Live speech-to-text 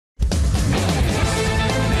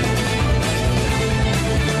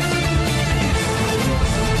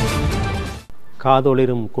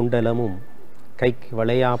காதொளிரும் குண்டலமும் கைக்கு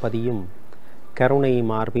வளையாபதியும் கருணை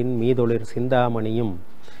மார்பின் மீதொளிர் சிந்தாமணியும்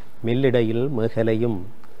மெல்லிடையில் மேகலையும்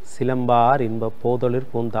சிலம்பார் இன்ப போதொளிர்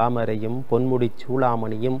பூந்தாமரையும் பொன்முடிச்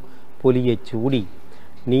சூளாமணியும் புலியச் சூடி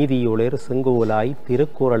நீதியொளிர் செங்கோலாய்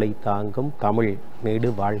திருக்குறளை தாங்கும் தமிழ்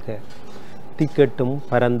நீடு வாழ்க. திக்கெட்டும்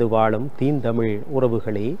பரந்து வாழும் தீந்தமிழ்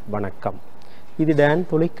உறவுகளே வணக்கம். இது டான்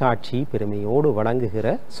தொலைக்காட்சி பெருமையோடு வழங்குகிற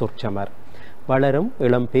சொற்சமர். வளரும்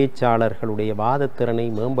இளம் பேச்சாளர்களுடைய வாதத்திறனை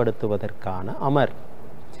மேம்படுத்துவதற்கான அமர்.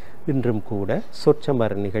 இன்றும் கூட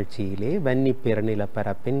சொற்சமர் நிகழ்ச்சியிலே வன்னி பெருநில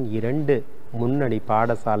பரப்பின் 2 முன்னணி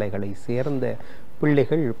பாடசாலைகளை சேர்ந்த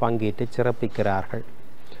பிள்ளைகள் பங்கேற்று சிறப்பிக்கிறார்கள்.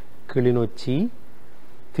 கிளிநொச்சி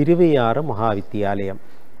திருவையாறு மகாவித்தியாலயம்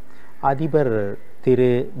அதிபர்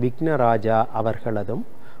திரு விக்னராஜா அவர்களதும்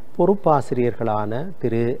பொறுப்பாசிரியர்களான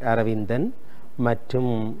திரு அரவிந்தன்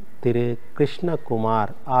மற்றும் திரு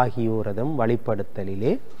கிருஷ்ணகுமார் ஆகியோரதும்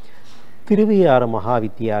வழிப்படுத்தலிலே திருவையாறு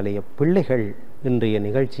மகாவித்தியாலய பிள்ளைகள் இன்றைய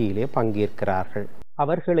நிகழ்ச்சியிலே பங்கேற்கிறார்கள்.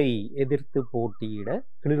 அவர்களை எதிர்த்து போட்டியிட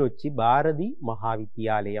கிளிநொச்சி பாரதி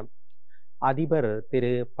மகாவித்தியாலயம் அதிபர்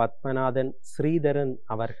திரு பத்மநாதன் ஸ்ரீதரன்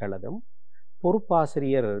அவர்களதும்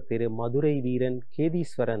பொறுப்பாசிரியர் திரு மதுரை வீரன்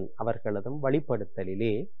கேதீஸ்வரன் அவர்களதும்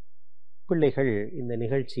வழிப்படுத்தலிலே பிள்ளைகள் இந்த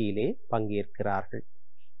நிகழ்ச்சியிலே பங்கேற்கிறார்கள்.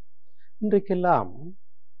 இன்றைக்கெல்லாம்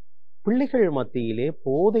பிள்ளைகள் மத்தியிலே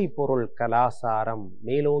போதை பொருள் கலாசாரம்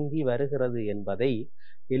மேலோங்கி வருகிறது என்பதை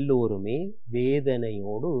எல்லோருமே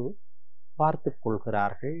வேதனையோடு பார்த்து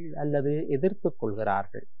கொள்கிறார்கள் அல்லது எதிர்த்து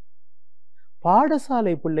கொள்கிறார்கள்.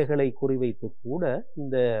 பாடசாலை பிள்ளைகளை குறிவைத்து கூட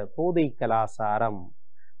இந்த போதை கலாசாரம்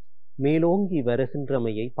மேலோங்கி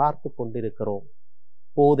வருகின்றமையை பார்த்து கொண்டிருக்கிறோம்.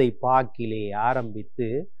 போதை பாக்கிலே ஆரம்பித்து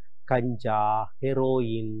கஞ்சா,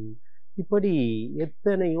 ஹெரோயின், இப்படி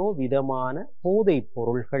எத்தனையோ விதமான போதை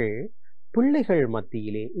பொருள்கள் பிள்ளைகள்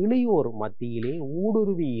மத்தியிலே, இளையோர் மத்தியிலே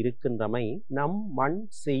ஊடுருவி இருக்கின்றமை நம் மண்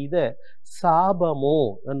செய்த சாபமோ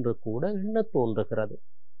என்று கூட எண்ண தோன்றுகிறது.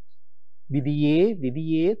 விதியே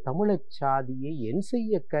விதியே தமிழச் சாதியை என்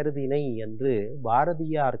செய்ய கருதினை என்று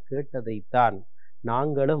பாரதியார் கேட்டதைத்தான்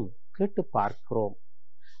நாங்களும் கேட்டு பார்க்கிறோம்.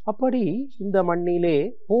 அப்படி இந்த மண்ணிலே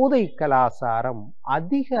போதை கலாசாரம்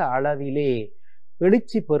அதிக அளவிலே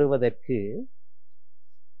எழுச்சி பெறுவதற்கு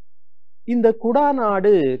இந்த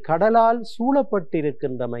குடாநாடு கடலால்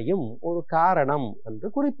சூழப்பட்டிருக்கின்றமையும் ஒரு காரணம் என்று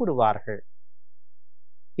குறிப்பிடுவார்கள்.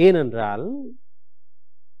 ஏனென்றால்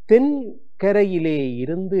தென்கரையிலே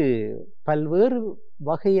இருந்து பல்வேறு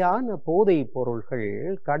வகையான போதை பொருள்கள்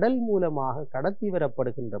கடல் மூலமாக கடத்தி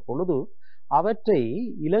வரப்படுகின்ற பொழுது அவற்றை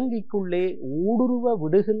இலங்கைக்குள்ளே ஊடுருவ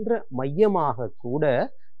விடுகின்ற மையமாக கூட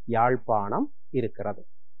யாழ்ப்பாணம் இருக்கிறது.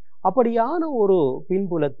 அப்படியான ஒரு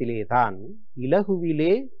பின்புலத்திலே தான்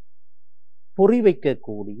இலகுவிலே பொறி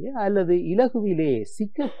வைக்கக்கூடிய அல்லது இலகுவிலே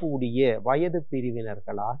சிக்கக்கூடிய வயது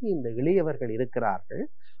பிரிவினர்களாக இந்த இளையவர்கள் இருக்கிறார்கள்.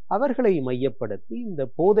 அவர்களை மையப்படுத்தி இந்த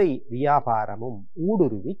போதை வியாபாரமும்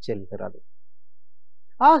ஊடுருவி செல்கிறது.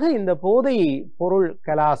 ஆக இந்த போதை பொருள்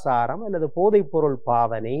கலாசாரம் அல்லது போதை பொருள்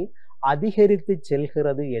பாவனை அதிகரித்து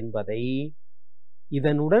செல்கிறது என்பதை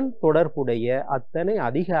இதனுடன் தொடர்புடைய அத்தனை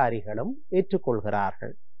அதிகாரிகளும்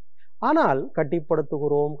ஏற்றுக்கொள்கிறார்கள். ஆனால்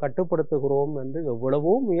கட்டுப்படுத்துகிறோம் என்று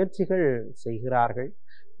எவ்வளவோ முயற்சிகள் செய்கிறார்கள்.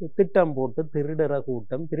 திட்டம் போட்டு திருடுற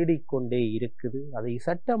கூட்டம் திருடிக்கொண்டே இருக்குது. அதை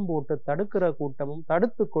சட்டம் போட்டு தடுக்கிற கூட்டமும்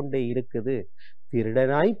தடுத்து கொண்டே இருக்குது.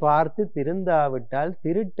 திருடனாய் பார்த்து திருந்தாவிட்டால்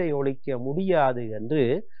திருட்டை ஒழிக்க முடியாது என்று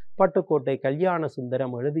பட்டுக்கோட்டை கல்யாண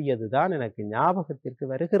சுந்தரம் எழுதியதுதான் எனக்கு ஞாபகத்திற்கு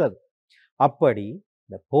வருகிறது. அப்படி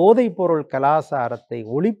இந்த போதை பொருள் கலாசாரத்தை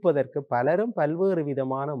ஒழிப்பதற்கு பலரும் பல்வேறு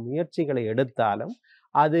விதமான முயற்சிகளை எடுத்தாலும்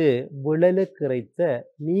அது விழலுக்கிறைத்த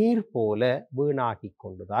நீர் போல வீணாகி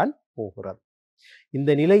கொண்டுதான் போகிறது.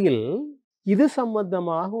 இந்த நிலையில் இது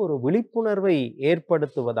சம்பந்தமாக ஒரு விழிப்புணர்வை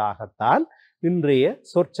ஏற்படுத்துவதாகத்தான் இன்றைய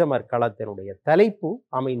சொற்சமர் களத்தினுடைய தலைப்பு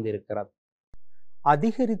அமைந்திருக்கிறது.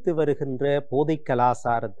 அதிகரித்து வருகின்ற போதை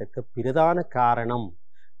கலாசாரத்துக்கு பிரதான காரணம்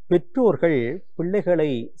பெற்றோர்கள்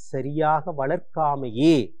பிள்ளைகளை சரியாக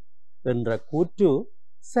வளர்க்காமையே என்ற கூற்று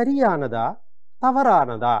சரியானதா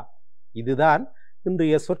தவறானதா? இதுதான்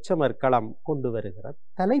இன்றைய சொற்சமர் களம் கொண்டு வருகிற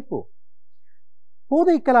தலைப்பு.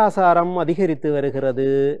 போதை கலாசாரம் அதிகரித்து வருகிறது.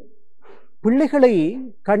 பிள்ளைகளை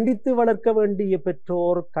கண்டித்து வளர்க்க வேண்டிய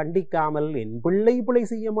பெற்றோர் கண்டிக்காமல் என் பிள்ளை பிழை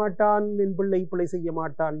செய்ய மாட்டான், என் பிள்ளை பிழை செய்ய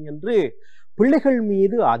மாட்டான் என்று பிள்ளைகள்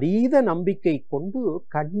மீது அதீத நம்பிக்கை கொண்டு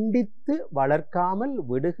கண்டித்து வளர்க்காமல்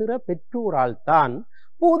விடுகிற பெற்றோரால் தான்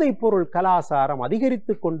போதை பொருள் கலாசாரம்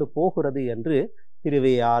அதிகரித்து கொண்டு போகிறது என்று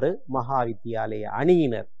திருவையாறு மகாவித்தியாலய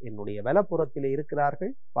அணியினர் என்னுடைய வலப்புறத்திலே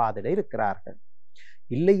இருக்கிறார்கள், பாதில இருக்கிறார்கள்.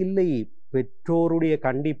 இல்லை, பெற்றோருடைய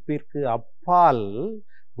கண்டிப்பிற்கு அப்பால்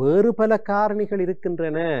வேறு பல காரணிகள்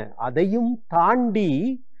இருக்கின்றன. அதையும் தாண்டி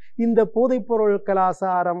இந்த போதைப்பொருள்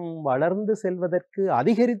கலாச்சாரம் வளர்ந்து செல்வதற்கு,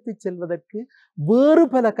 அதிகரித்து செல்வதற்கு வேறு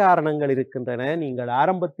பல காரணங்கள் இருக்கின்றன. நீங்கள்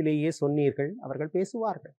ஆரம்பத்திலேயே சொன்னீர்கள், அவர்கள்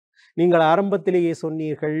பேசுவார்கள். நீங்கள் ஆரம்பத்திலேயே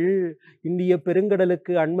சொன்னீர்கள், இந்திய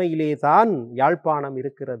பெருங்கடலுக்கு அண்மையிலே தான் யாழ்ப்பாணம்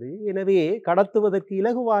இருக்கிறது. எனவே கடத்துவதற்கு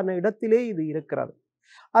இலகுவான இடத்திலே இது இருக்கிறது.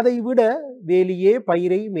 அதை விட வேலியே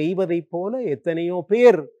பயிரை மேய்வதைப் போல எத்தனையோ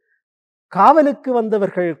பேர் காவலுக்கு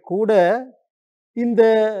வந்தவர்கள் கூட இந்த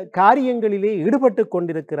காரியங்களிலே ஈடுபட்டு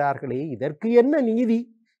கொண்டிருக்கிறார்களே, இதற்கு என்ன நீதி?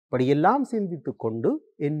 இப்படியெல்லாம் சிந்தித்து கொண்டு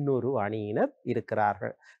இன்னொரு அணியினர்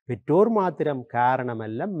இருக்கிறார்கள். பெற்றோர் மாத்திரம்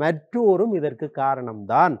காரணமல்ல, மற்றோரும் இதற்கு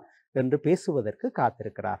காரணம்தான் என்று பேசுவதற்கு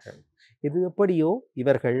காத்திருக்கிறார்கள். இது எப்படியோ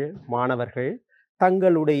இவர்கள் மாணவர்கள்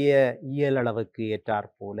தங்களுடைய இயலளவுக்கு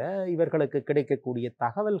ஏற்றாற்போல, இவர்களுக்கு கிடைக்கக்கூடிய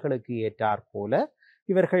தகவல்களுக்கு ஏற்றாற்போல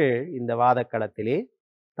இவர்கள் இந்த வாதக்களத்திலே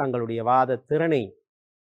தங்களுடைய வாத திறனை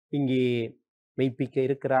இங்கே மெய்ப்பிக்க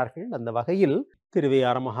இருக்கிறார்கள். அந்த வகையில்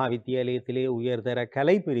திருவையாறு மகா வித்தியாலயத்திலே உயர்தர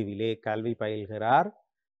கலை பிரிவிலே கல்வி பயில்கிறார்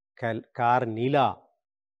கார் நிலா.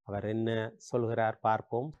 அவர் என்ன சொல்கிறார்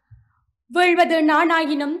பார்ப்போம். வீழ்வது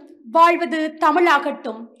நானாயினும் வாழ்வது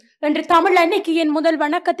தமிழாகட்டும் என்று தமிழ் அன்னைக்கு என் முதல்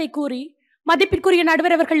வணக்கத்தை கூறி, மதிப்பிற்குரிய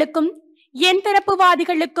நடுவர் அவர்களுக்கும், என்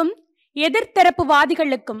தரப்புவாதிகளுக்கும்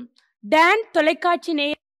எதிர்த்தரப்புவாதிகளுக்கும் டான் தொலைக்காட்சி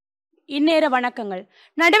இந்நேர வணக்கங்கள்.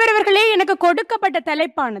 நடுவர் அவர்களே, எனக்கு கொடுக்கப்பட்ட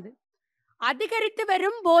தலைப்பானது அதிகரித்து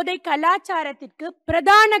வரும் போதை கலாச்சாரத்திற்கு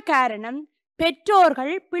பிரதான காரணம்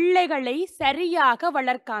பெற்றோர்கள் பிள்ளைகளை சரியாக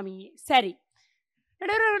வளர்க்காமையே. சரி,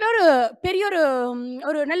 ஒரு பெரிய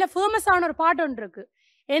ஒரு நல்ல ஃபேமஸான ஒரு பாட்டு ஒன்று இருக்கு.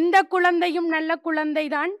 எந்த குழந்தையும் நல்ல குழந்தை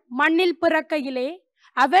தான் மண்ணில் பிறக்கையிலே,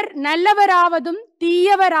 அவர் நல்லவராவதும்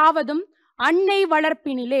தீயவராவதும் அன்னை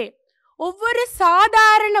வளர்ப்பினிலே. ஒவ்வொரு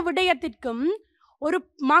சாதாரண விடயத்திற்கும் ஒரு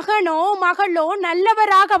மகனோ மகளோ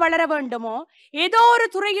நல்லவராக வளர வேண்டுமோ, ஏதோ ஒரு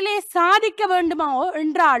துறையிலே சாதிக்க வேண்டுமோ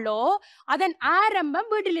என்றாலோ அதன்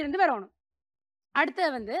ஆரம்பம் வீட்டிலிருந்து வரணும்.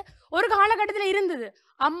 அடுத்தது ஒரு காலகட்டத்தில் இருந்தது,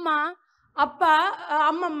 அம்மா அப்பா,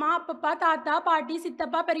 அம்மம்மா, அப்பப்பா, தாத்தா, பாட்டி,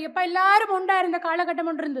 சித்தப்பா, பெரியப்பா எல்லாரும் ஒன்றா இருந்த காலகட்டம்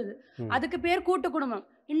ஒன்று இருந்தது. அதுக்கு பேர் கூட்டு குடும்பம்.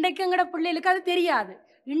 இன்றைக்கு எங்கட பிள்ளைகளுக்கு அது தெரியாது.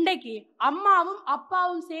 இன்றைக்கு அம்மாவும்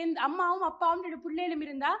அப்பாவும் சேர்ந்து, அம்மாவும் அப்பாவும் பிள்ளைகளும்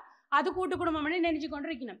இருந்தா அது கூட்டு குடும்பம்னு நினைச்சு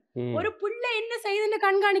கொண்டிருக்கணும். ஒரு பிள்ளை என்ன செய்யுதுன்னு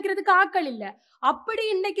கண்காணிக்கிறதுக்கு ஆக்கள் இல்ல. அப்படி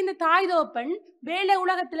இன்றைக்கு இந்த தாய் தோப்பன் வேலை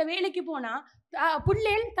உலகத்துல வேலைக்கு போனா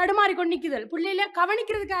பிள்ளைகள் தடுமாறி கொண்டு நிக்குதல், பிள்ளைல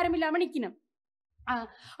கவனிக்கிறதுக்கு யாரும் இல்லாம நிக்கணும்.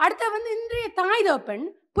 அடுத்த இன்றைய தாய் தோப்பன்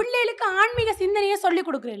பிள்ளைகளுக்கு ஆன்மீக சிந்தனையை சொல்லி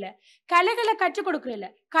கொடுக்கறதில்ல, கலைகளை கற்றுக் கொடுக்கறதில்ல,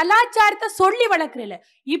 கலாச்சாரத்தை சொல்லி வளர்க்கறதில்ல.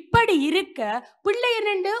 இப்படி இருக்க பிள்ளை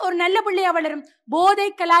ரெண்டு ஒரு நல்ல பிள்ளையா வளரும், போதை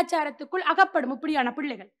கலாச்சாரத்துக்குள் அகப்படும் இப்படியான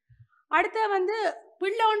பிள்ளைகள். அடுத்த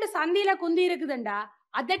பிள்ளை ஒன்று சந்தியில குந்தி இருக்குதுண்டா,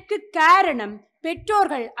 அதற்கு காரணம்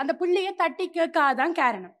பெற்றோர்கள் அந்த பிள்ளைய தட்டி கேட்காதான்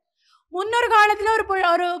காரணம். முன்னொரு காலத்துல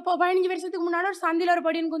ஒரு 15 வருஷத்துக்கு முன்னாடி ஒரு சந்தியில ஒரு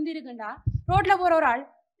படியின் குந்தி இருக்குண்டா, ரோட்ல போற ஒரு ஆள்,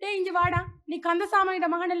 டே இஞ்சி வாடா, நீ கந்தசாமியோட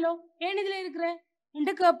மகனல்லோ, ஏன் இதுல இருக்கிற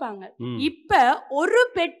என்று கேட்பாங்க. இப்ப ஒரு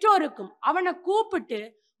பெற்றோருக்கும் அவனை கூப்பிட்டு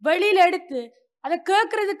வெளியில எடுத்து அதை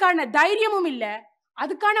கேட்கறதுக்கான தைரியமும் இல்ல,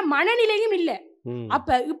 அதுக்கான மனநிலையும் இல்ல.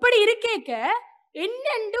 அப்ப இப்படி இருக்கேக்க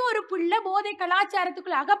என்னென்று ஒரு பிள்ளை போதை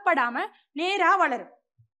கலாச்சாரத்துக்குள்ள அகப்படாம நேரா வளரும்.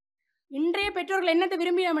 இன்றைய பெற்றோர்கள் என்னத்தை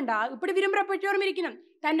விரும்பினோம்டா, இப்படி விரும்புற பெற்றோரும் இருக்கணும்.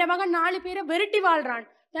 தன் மகன் 4 பேரை வெறுட்டி வாழ்றான்,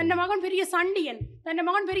 தன் மகன் பெரிய சண்டியன், தன்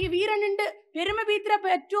மகன் பெரிய வீரன் என்று பெருமை பீத்திர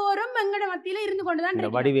பெற்றோரும் எங்கட மத்தியில இருந்து கொண்டுதான்.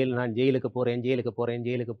 வடிவேல் நான் ஜெயிலுக்கு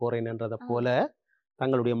போறேன் என்றதை போல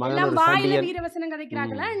தங்களுடைய மகன் வாயில வீரவசனம்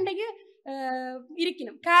கதைக்கிறாங்களா இன்றைக்கு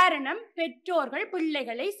இருக்கணும். காரணம் பெற்றோர்கள்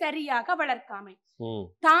பிள்ளைகளை சரியாக வளர்க்காமை.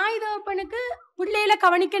 தாய் தகப்பனுக்கு பிள்ளையில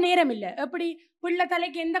கவனிக்க நேரம் இல்ல. எப்படி பிள்ளை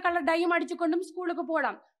தலைக்கு எந்த கலர் டையும் அடிச்சு கொண்டும் ஸ்கூலுக்கு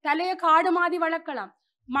போலாம், தலைய காடு மாதி வளர்க்கலாம்,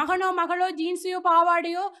 மகனோ மகளோ ஜீன்ஸையோ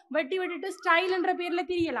பாவாடையோ வெட்டி விட்டுட்டு ஸ்டைல் என்ற பேர்ல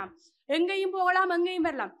திரியலாம், எங்கேயும் போகலாம் எங்கேயும்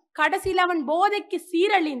வரலாம். கடைசியில் அவன் போதைக்கு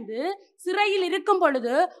சீரழிந்து சிறையில் இருக்கும்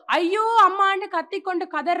பொழுது ஐயோ அம்மான்னு கத்திக்கொண்டு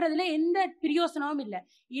கதறதுல எந்த பிரயோசனமும் இல்லை.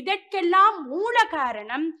 இதற்கெல்லாம் மூல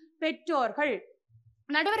காரணம் பெற்றோர்கள்.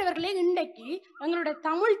 நடுவர் அவர்களே, இன்றைக்கு எங்களுடைய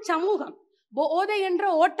தமிழ் சமூகம் போதை என்ற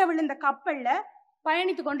ஓட்ட விழுந்த கப்பல்ல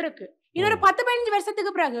பயணித்து கொண்டிருக்கு. இன்னொரு 10-15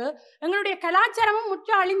 வருஷத்துக்கு பிறகு எங்களுடைய கலாச்சாரமும் முற்ற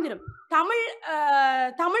அழிஞ்சிரும்.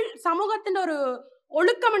 தமிழ் சமூகத்தின் ஒரு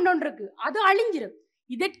ஒழுக்கம் ஒன்று இருக்கு, அது அழிஞ்சிரும்.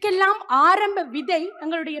 இதற்கெல்லாம் ஆரம்ப விதை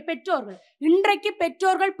எங்களுடைய பெற்றோர்கள். இன்றைக்கு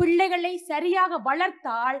பெற்றோர்கள் பிள்ளைகளை சரியாக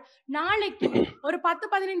வளர்த்தால் நாளைக்கு ஒரு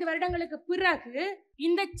 10-15 வருடங்களுக்கு பிறகு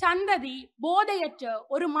இந்த சந்ததி போதையற்ற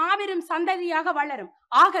ஒரு மாபெரும் சந்ததியாக வளரும்.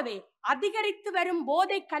 ஆகவே அதிகரித்து வரும்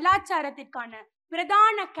போதை கலாச்சாரத்திற்கான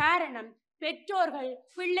பிரதான காரணம் பெற்றோர்கள்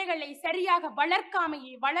பிள்ளைகளை சரியாக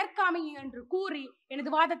வளர்க்காமையே என்று கூறி எனது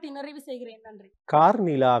வாதத்தை நிறைவு செய்கிறேன். நன்றி.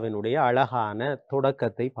 கார்நிலாவினுடைய அழகான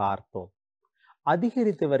தொடக்கத்தை பார்த்தோம்.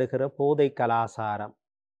 அதிகரித்து வருகிற போதை கலாச்சாரம்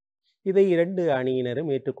இதை 2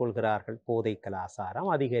 அணியினரும் ஏற்றுக்கொள்கிறார்கள். போதை கலாசாரம்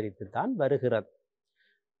அதிகரித்துத்தான் வருகிறது.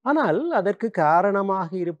 ஆனால் அதற்கு காரணமாக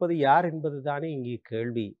இருப்பது யார் என்பதுதானே இங்கே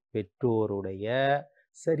கேள்வி. பெற்றோருடைய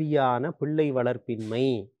சரியான பிள்ளை வளர்ப்பின்மை.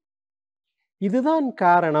 இதுதான்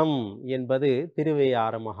காரணம் என்பது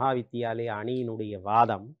திருவையாறு மகாவித்தியாலய அணியினுடைய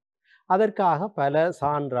வாதம். அதற்காக பல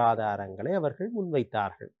சான்றாதாரங்களை அவர்கள்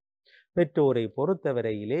முன்வைத்தார்கள். பெற்றோரை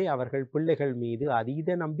பொறுத்தவரையிலே அவர்கள் பிள்ளைகள் மீது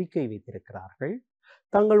அதீத நம்பிக்கை வைத்திருக்கிறார்கள்.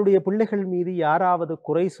 தங்களுடைய பிள்ளைகள் மீது யாராவது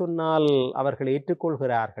குறை சொன்னால் அவர்கள்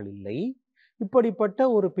ஏற்றுக்கொள்கிறார்கள் இல்லை. இப்படிப்பட்ட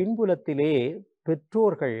ஒரு பின்புலத்திலே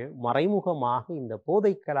பெற்றோர்கள் மறைமுகமாக இந்த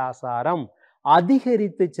போதை கலாசாரம்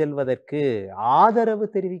அதிகரித்து செல்வதற்கு ஆதரவு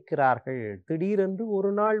தெரிவிக்கிறார்கள். திடீரென்று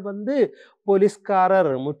ஒரு நாள் வந்து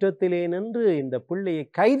போலீஸ்காரர் முற்றத்திலே நின்று இந்த பிள்ளையை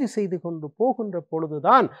கைது செய்து கொண்டு போகின்ற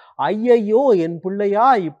பொழுதுதான் ஐயையோ என் பிள்ளையா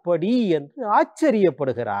இப்படி என்று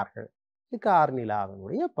ஆச்சரியப்படுகிறார்கள். இது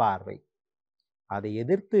கார்னிலாவினுடைய பார்வை. அதை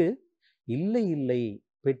எதிர்த்து இல்லை இல்லை,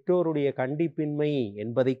 பெற்றோருடைய கண்டிப்பின்மை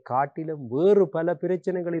என்பதை காட்டிலும் வேறு பல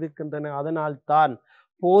பிரச்சனைகள் இருக்கின்றன, அதனால் தான்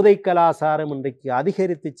போதை கலாசாரம் இன்றைக்கு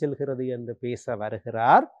அதிகரித்து செல்கிறது என்று பேச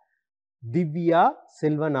வருகிறார் திவ்யா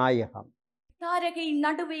செல்வநாயகம். தாரகை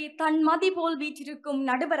நடுவே தன்மதி போல் வீற்றிருக்கும்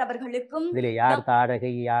நடுவர் அவர்களுக்கும். இதில் யார்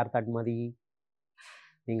தாரகை யார் தன்மதி?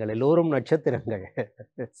 நீங்கள் எல்லோரும் நட்சத்திரங்கள்.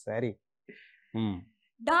 சரி.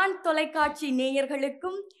 டான் தொலைக்காட்சி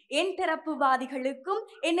நேயர்களுக்கும் என் தரப்புவாதிகளுக்கும்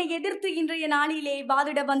என்னை எதிர்த்து இன்றைய நாளிலே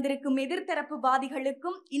வாதிட வந்திருக்கும்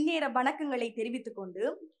எதிர்த்தரப்புவாதிகளுக்கும் இந்நேர வணக்கங்களை தெரிவித்துக் கொண்டு,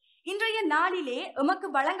 இன்றைய நாளிலே எமக்கு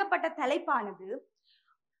வழங்கப்பட்ட தலைப்பானது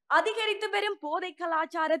அதிகரித்து வரும் போதை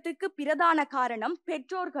கலாச்சாரத்துக்கு பிரதான காரணம்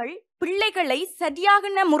பெற்றோர்கள் பிள்ளைகளை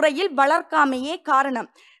சரியான முறையில் வளர்க்காமையே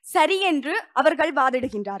காரணம், சரி என்று அவர்கள்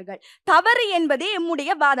வாதிடுகின்றார்கள். தவறு என்பதே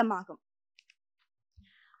எம்முடைய வாதமாகும்.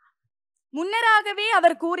 முன்னராகவே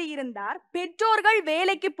அவர் கூறியிருந்தார், பெற்றோர்கள்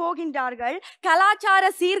வேலைக்கு போகின்றார்கள், கலாச்சார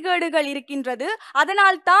சீர்கேடுகள் இருக்கின்றது,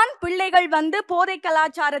 அதனால் தான் பிள்ளைகள் வந்து போதை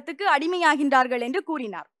கலாச்சாரத்துக்கு அடிமையாகின்றார்கள் என்று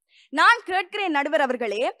கூறினார். நான் கேட்கிறேன் நடுவர்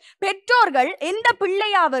அவர்களே, பெற்றோர்கள் எந்த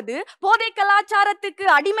பிள்ளையாவது போதை கலாச்சாரத்துக்கு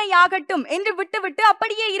அடிமையாகட்டும் என்று விட்டுவிட்டு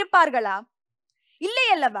அப்படியே இருப்பார்களா? இல்லை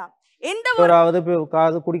அல்லவா? எந்த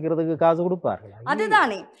காசு குடிக்கிறதுக்கு காசு கொடுப்பார்கள்.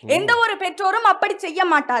 அதுதானே, எந்த ஒரு பெற்றோரும் அப்படி செய்ய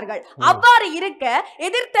மாட்டார்கள். அவ்வாறு இருக்க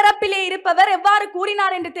எதிர்த்தரப்பிலே இருப்பவர் எவ்வாறு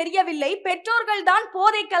கூறினார் என்று தெரியவில்லை, பெற்றோர்கள் தான்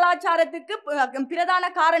போதை கலாச்சாரத்துக்கு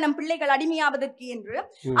பிரதான காரணம் பிள்ளைகள் அடிமையாவதற்கு என்று.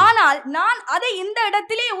 ஆனால் நான் அதை இந்த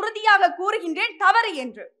இடத்திலே உறுதியாக கூறுகின்றேன், தவறு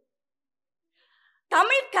என்று.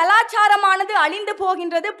 தமிழ் கலாச்சாரமானது அழிந்து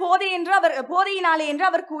போகின்றது போதையினாலே என்று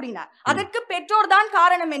அவர் கூறினார். அதற்கு பெற்றோர் தான்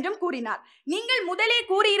காரணம் என்றும் கூறினார். நீங்கள் முதலே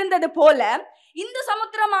கூறியிருந்தது போல இந்து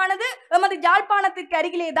சமுத்திரமானது எமது யாழ்ப்பாணத்துக்கு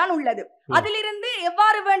அருகிலே தான் உள்ளது. அதிலிருந்து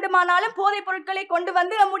எவ்வாறு வேண்டுமானாலும் போதைப் பொருட்களை கொண்டு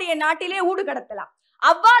வந்து நம்முடைய நாட்டிலே ஊடு கடத்தலாம்.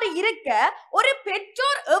 அவ்வாறு இருக்க ஒரு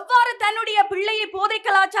பெற்றோர் எவ்வாறு தன்னுடைய பிள்ளையை போதை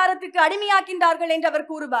கலாச்சாரத்துக்கு அடிமையாக்கின்றார்கள் என்று அவர்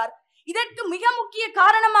கூறுவார்? இதற்கு மிக முக்கிய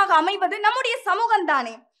காரணமாக அமைவது நம்முடைய சமூகம்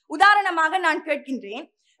தானே. உதாரணமாக நான் கேட்கின்றேன்,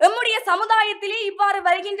 நம்முடைய சமுதாயத்திலே இவ்வாறு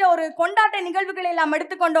வருகின்ற ஒரு கொண்டாட்ட நிகழ்வுகளை எல்லாம்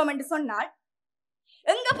எடுத்துக்கொண்டோம் என்று சொன்னால்,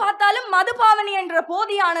 எங்க பார்த்தாலும் மதுபாவனை என்ற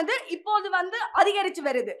போதையானது இப்போது வந்து அதிகரிச்சு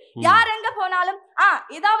வருது. யார் எங்க போனாலும்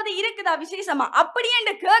ஏதாவது இருக்குதா விசேஷமா அப்படி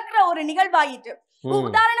என்று கேட்கிற ஒரு நிகழ்வாயிற்று.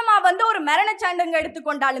 உதாரணமா வந்து ஒரு மரண சான்றுங்க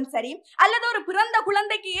எடுத்துக்கொண்டாலும் சரி, அல்லது ஒரு பிறந்த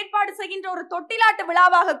குழந்தைக்கு ஏற்பாடு செய்கின்ற ஒரு தொட்டிலாட்டு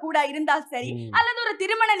விழாவாக கூட இருந்தால் சரி, அல்லது ஒரு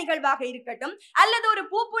திருமண நிகழ்வாக இருக்கட்டும், அல்லது ஒரு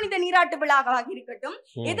பூப்புனித நீராட்டு விழாவாக இருக்கட்டும்,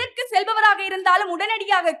 எதற்கு செல்பவராக இருந்தாலும்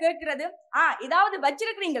உடனடியாக கேட்கிறது, ஏதாவது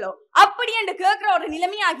வச்சிருக்கிறீங்களோ அப்படி என்று கேட்கிற ஒரு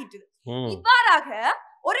நிலைமையாகிட்டு. இவ்வாறாக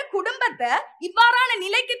ஒரு குடும்பத்தை இவ்வாறான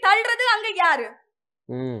நிலைக்கு தள்ளுறது அங்க யாரு?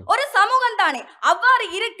 ஒரு சமூகம் தானே. அவ்வாறு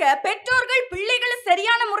இருக்க பெற்றோர்கள் பிள்ளைகளை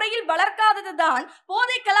சரியான முறையில் வளர்க்காததுதான்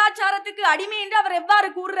போதை கலாச்சாரத்துக்கு அடிமை என்று அவர் எவ்வாறு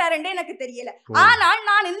கூறுறார் என்று எனக்கு தெரியல. ஆனால்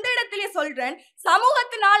நான் இந்த இடத்திலே சொல்றேன்,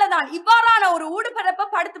 சமூகத்தினாலதான் இவ்வாறான ஒரு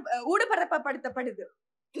ஊடுபரப்பப்படுத்தப்படுது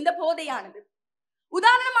இந்த போதையானது.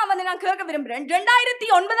 உதாரணமா வந்து நான் கேட்க விரும்புறேன்,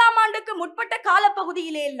 2009ஆம் ஆண்டுக்கு முற்பட்ட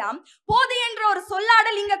காலப்பகுதியிலே எல்லாம் போதை என்ற ஒரு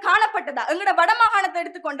சொல்லாடல் இங்க காணப்பட்டதா? எங்கட வடமாகாணத்தை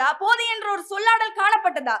எடுத்துக்கொண்டா போதை என்ற ஒரு சொல்லாடல்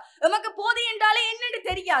காணப்பட்டதா? எமக்கு போதை என்றாலே என்னன்னு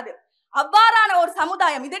தெரியாது. அவ்வாறான ஒரு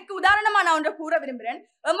சமுதாயம். இதற்கு உதாரணமா நான் ஒன்று கூற விரும்புகிறேன்.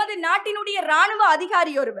 எமது நாட்டினுடைய ராணுவ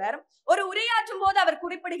அதிகாரி ஒருவர் ஒரு உரையாற்றும் போது அவர்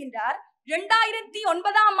குறிப்பிடுகின்றார்,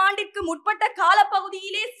 2009ஆம் ஆண்டிற்கு முற்பட்ட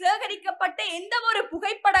காலப்பகுதியிலே சேகரிக்கப்பட்ட எந்த ஒரு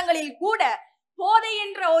புகைப்படங்களில் கூட போதை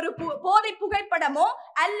என்ற ஒரு போதை புகைப்படமோ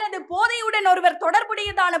அல்லது போதையுடன் ஒருவர்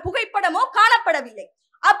தொடர்புடையதான புகைப்படமோ காணப்படவில்லை.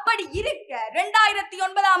 அப்படி இருக்க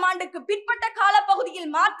 2009ஆம் ஆண்டுக்கு பிற்பட்ட காலப்பகுதியில்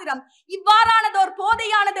மாத்திரம் இவ்வாறானதோர்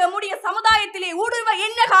போதையானது நம்முடைய சமுதாயத்திலே ஊடுருவ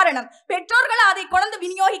என்ன காரணம்? பெற்றோர்கள் அதை கொண்டு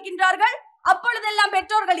விநியோகிக்கின்றார்கள். அப்பொழுதெல்லாம்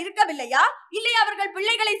பெற்றோர்கள் இருக்கவில்லையா? இல்லை அவர்கள்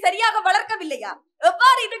பிள்ளைகளை சரியாக வளர்க்கவில்லையா?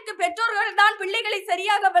 எவ்வாறு இதற்கு பெற்றோர்கள் தான் பிள்ளைகளை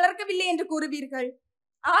சரியாக வளர்க்கவில்லை என்று கூறுவீர்கள்?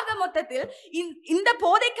 ஆக மொத்தத்தில் இந்த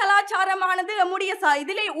போதை கலாச்சாரமானது நம்முடைய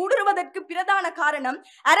இதிலே ஊடுருவதற்கு பிரதான காரணம்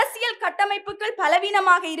அரசியல் கட்டமைப்புகள்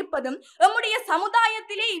பலவீனமாக இருப்பதும் நம்முடைய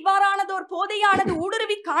சமுதாயத்திலே இவ்வாறானதோர் போதையானது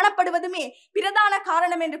ஊடுருவி காணப்படுவதுமே பிரதான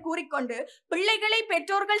காரணம் என்று கூறிக்கொண்டு பிள்ளைகளை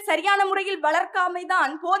பெற்றோர்கள் சரியான முறையில்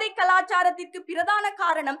வளர்க்காமைதான் போதை கலாச்சாரத்திற்கு பிரதான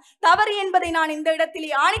காரணம் தவறு என்பதை நான் இந்த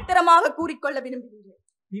இடத்திலே ஆணித்தரமாக கூறிக்கொள்ள விரும்புகிறேன்.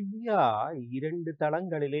 திவ்யா 2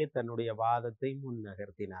 தளங்களிலே தன்னுடைய வாதத்தை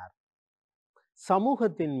முன்னகர்த்தினார்.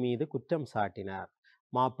 சமூகத்தின் மீது குற்றம் சாட்டினார்.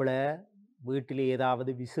 மாப்பிள்ளை வீட்டில்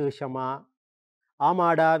ஏதாவது விசேஷமா?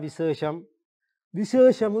 ஆமாடா விசேஷம்.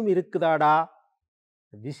 விசேஷமும் இருக்குதாடா.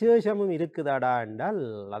 விசேஷமும் இருக்குதாடா என்றால்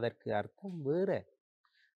அதற்கு அர்த்தம் வேறு.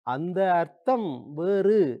 அந்த அர்த்தம்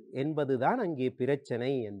வேறு என்பதுதான் அங்கே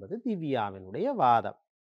பிரச்சனை என்பது திவ்யாவினுடைய வாதம்.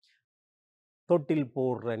 தொட்டில்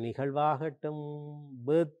போடுற நிகழ்வாகட்டும்,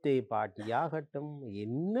 பர்த்டே பார்ட்டியாகட்டும்,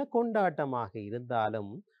 என்ன கொண்டாட்டமாக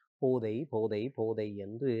இருந்தாலும் போதை போதை போதை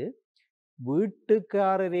என்று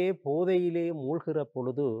வீட்டுக்காரரே போதையிலே மூழ்கிற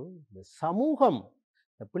பொழுது இந்த சமூகம்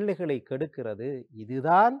இந்த பிள்ளைகளை கெடுக்கிறது.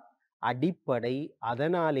 இதுதான் அடிப்படை.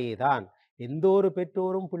 அதனாலே தான் எந்த ஒரு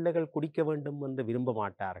பெற்றோரும் பிள்ளைகள் குடிக்க வேண்டும் என்று விரும்ப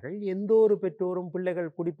மாட்டார்கள். எந்த ஒரு பெற்றோரும்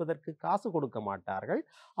பிள்ளைகள் குடிப்பதற்கு காசு கொடுக்க மாட்டார்கள்.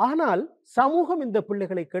 ஆனால் சமூகம் இந்த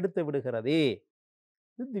பிள்ளைகளை கெடுத்து விடுகிறதே.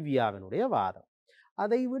 இது திவ்யாவினுடைய வாதம்.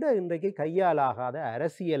 அதைவிட இன்றைக்கு கையாலாகாத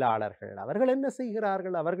அரசியலாளர்கள் அவர்கள் என்ன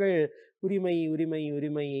செய்கிறார்கள்? அவர்கள் உரிமை உரிமை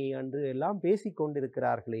உரிமை என்று எல்லாம்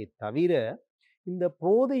பேசிக்கொண்டிருக்கிறார்களே தவிர இந்த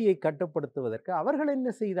போதையை கட்டுப்படுத்துவதற்கு அவர்கள் என்ன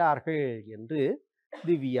செய்தார்கள் என்று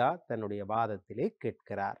திவ்யா தன்னுடைய வாதத்திலே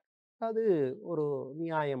கேட்கிறார். அது ஒரு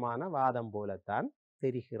நியாயமான வாதம் போலத்தான்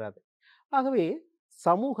தெரிகிறது. ஆகவே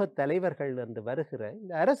சமூக தலைவர்கள் என்று வருகிற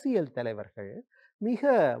இந்த அரசியல் தலைவர்கள்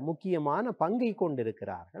மிக முக்கியமான பங்கை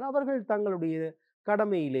கொண்டிருக்கிறார்கள். அவர்கள் தங்களுடைய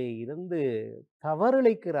கடமையிலே இருந்து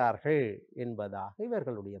தவறிழைக்கிறார்கள் என்பதாக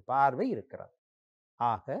இவர்களுடைய பார்வை இருக்கிறது.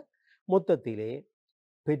 ஆக மொத்தத்திலே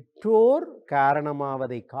பெற்றோர்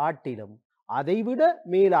காரணமாவதை காட்டிலும் அதைவிட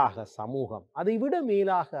மேலாக சமூகம், அதைவிட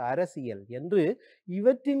மேலாக அரசியல் என்று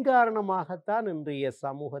இவற்றின் காரணமாகத்தான் இன்றைய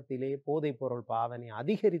சமூகத்திலே போதைப் பொருள் பாவனை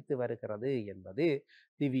அதிகரித்து வருகிறது என்பது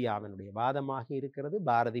திவ்யாவினுடைய வாதமாக இருக்கிறது.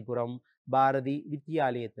 பாரதிபுரம் பாரதி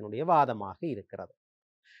வித்தியாலயத்தினுடைய வாதமாக இருக்கிறது.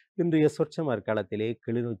 இன்றைய சொற்சமர் களத்திலே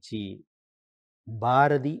கிளிநொச்சி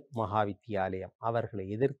பாரதி மகாவித்தியாலயம் அவர்களை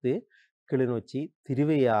எதிர்த்து கிளிநொச்சி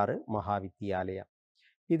திருவையாறு மகாவித்தியாலயம்,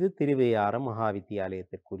 இது திருவையாறு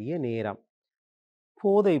மகாவித்தியாலயத்திற்குரிய நேரம்.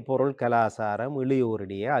 போதை பொருள் கலாச்சாரம்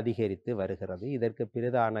இளையோரிடையே அதிகரித்து வருகிறது. இதற்கு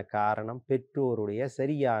பிரதான காரணம் பெற்றோருடைய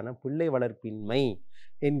சரியான பிள்ளை வளர்ப்பின்மை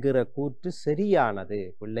என்கிற கூற்று சரியானது.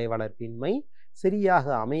 பிள்ளை வளர்ப்பின்மை சரியாக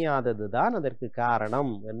அமையாதது தான் அதற்கு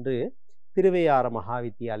காரணம் என்று திருவையாறு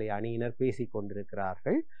மகாவித்தியாலய அணியினர்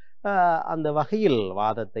பேசிக்கொண்டிருக்கிறார்கள். அந்த வகையில்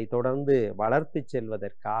வாதத்தை தொடர்ந்து வளர்த்து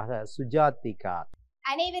செல்வதற்காக சுஜாதிகா.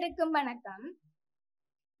 அனைவருக்கும் வணக்கம்.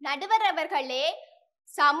 நடுவர் அவர்களே,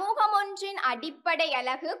 சமூகம் ஒன்றின் அடிப்படை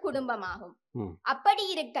அழகு குடும்பமாகும். அப்படி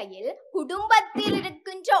இருக்கையில் குடும்பத்தில்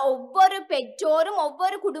இருக்கின்ற ஒவ்வொரு பெற்றோரும்,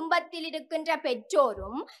 ஒவ்வொரு குடும்பத்தில் இருக்கின்ற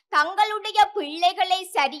பெற்றோரும் தங்களுடைய பிள்ளைகளை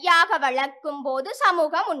சரியாக வளர்க்கும் போது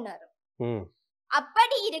சமூகம் முன்னேறும்.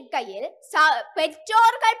 அப்படி இருக்கையில்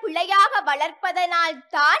பெற்றோர்கள் பிள்ளையாக வளர்ப்பதனால்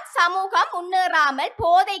தான் சமூகம் முன்னேறாமல்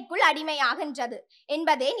போதைக்குள் அடிமையாகின்றது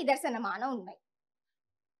என்பதே நிதர்சனமான உண்மை.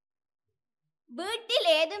 வீட்டில்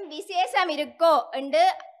ஏதும் விசேஷம் இருக்கோ என்று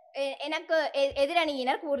எனக்கு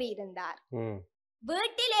எதிரணியினர் கூறியிருந்தார்.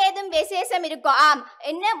 வீட்டில் ஏதும் விசேஷம் இருக்கோ? ஆம்,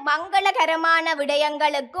 என்ன மங்களகரமான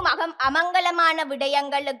விடயங்களுக்கும் அமங்கலமான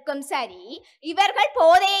விடயங்களுக்கும் சரி இவர்கள்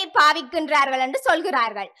போதையை பாவிக்கின்றார்கள் என்று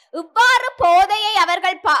சொல்கிறார்கள். இவ்வாறு போதையை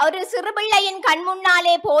அவர்கள் ஒரு சிறுபிள்ளையின் கண்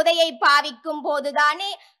முன்னாலே போதையை பாவிக்கும்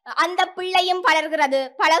போதுதானே அந்த பிள்ளையும்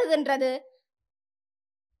பழகுகின்றது.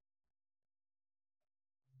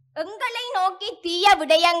 எங்களை நோக்கி தீய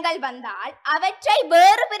விடயங்கள் வந்தால் அவற்றை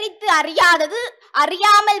வேறு பிரித்து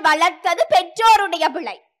அறியாமல் வளர்த்தது பெற்றோருடைய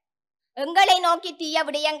பிழை. எங்களை நோக்கி தீய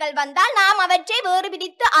விடயங்கள் வந்தால் நாம் அவற்றை வேறு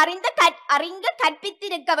பிரித்து அறிந்து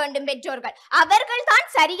கற்பித்திருக்க வேண்டும் பெற்றோர்கள். அவர்கள் தான்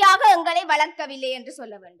சரியாக எங்களை வளர்க்கவில்லை என்று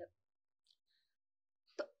சொல்ல வேண்டும்.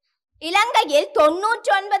 இலங்கையில்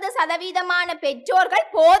 99% பெற்றோர்கள்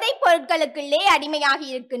போதைப் பொருட்களுக்குள்ளே அடிமையாகி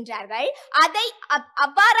இருக்கின்றார்கள்.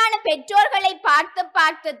 அவ்வாறான பெற்றோர்களை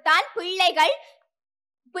பார்த்துத்தான்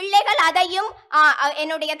பிள்ளைகள் அதையும்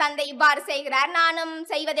என்னுடைய தந்தை இவ்வாறு செய்கிறார், நானும்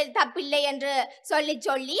செய்வதில் தப்பில்லை என்று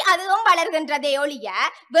சொல்லி அதுவும் வளர்கின்றதே ஒழிய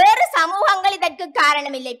வேறு சமூகங்கள் இதற்கு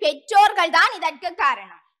காரணம் இல்லை. பெற்றோர்கள் தான் இதற்கு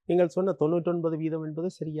காரணம். நீங்கள் சொன்ன 99% என்பது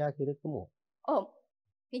சரியாக இருக்குமோ? ஓ,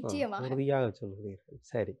 நிச்சயமாக உறுதியாக சொல்கிறீர்கள்.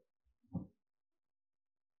 சரி,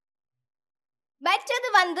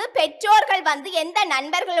 மற்றது பெற்றோர்கள் எந்த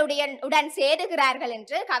நண்பர்களுடன் சேருகிறார்கள்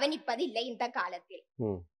என்று கவனிப்பதில்லை இந்த காலத்தில்.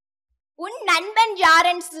 உன் நண்பன்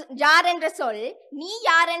யார் என்ற சொல், நீ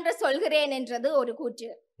யார் என்று சொல்கிறேன் என்றது ஒரு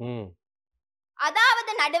கூற்று.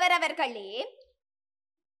 அதாவது நடுவர் அவர்களே,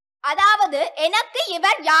 அதாவது எனக்கு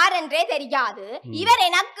இவர் யார் என்றே தெரியாது. இவர்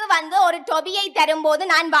எனக்கு ஒரு டொபியை தரும்போது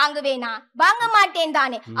நான் வாங்குவேனா? வாங்க மாட்டேன்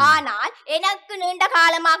தானே. ஆனால் எனக்கு நீண்ட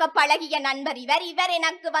காலமாக பழகிய நண்பர் இவர்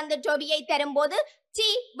எனக்கு டொபியை தரும்போது சி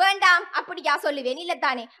வேண்டாம் அப்படியா சொல்லுவேன்?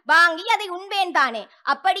 இல்லத்தானே, வாங்கி அதை உண்பேன் தானே.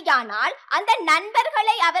 அப்படியானால் அந்த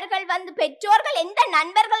நண்பர்களை அவர்கள் பெற்றோர்கள் எந்த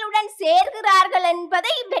நண்பர்களுடன் சேர்கிறார்கள்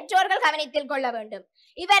என்பதை பெற்றோர்கள் கவனித்துக் கொள்ள வேண்டும்.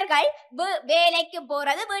 இவர்கள் வேலைக்கு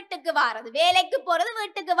போறது வீட்டுக்கு வாரது, வேலைக்கு போறது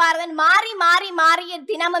வீட்டுக்கு வாரது மாறி மாறி மாறி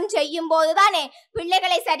தினமும் செய்யும் போதுதானே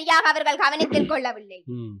பிள்ளைகளை சரியாக அவர்கள் கவனித்துக் கொள்ளவில்லை.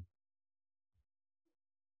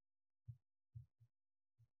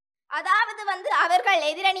 அதாவது அவர்கள்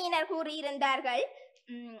எதிரணியினர் கூறியிருந்தார்கள்,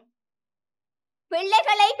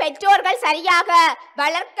 பிள்ளைகளை பெற்றோர்கள் சரியாக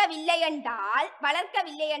வளர்க்கவில்லை என்றால்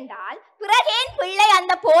பிறகேன் பிள்ளை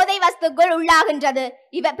அந்த போதை வஸ்துக்குள் உள்ளாகின்றது.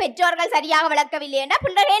 பெற்றோர்கள் சரியாக வளர்க்கவில்லை என்றால்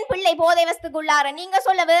பிறகேன் பிள்ளை போதை வஸ்துக்கு உள்ளாக. நீங்க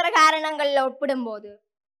சொல்ல வேற காரணங்கள் ஒப்பிடும் போது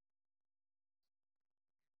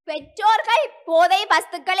பெற்றோர்கள் போதை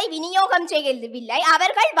வஸ்துக்களை விநியோகம் செய்யவில்லை,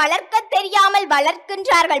 அவர்கள் வளர்க்க தெரியாமல்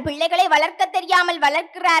வளர்க்கின்றார்கள். பிள்ளைகளை வளர்க்க தெரியாமல்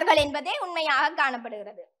வளர்க்கிறார்கள் என்பதே உண்மையாக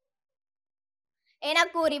காணப்படுகிறது என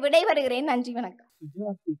கூறி விடைபெறுகிறேன். நன்றி, வணக்கம்.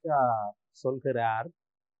 சுஜாதிகா சொல்கிறார்,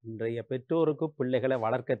 இன்றைய பெற்றோருக்கு பிள்ளைகளை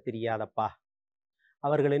வளர்க்க தெரியாதப்பா.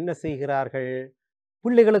 அவர்கள் என்ன செய்கிறார்கள்?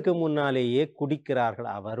 பிள்ளைகளுக்கு முன்னாலேயே குடிக்கிறார்கள்.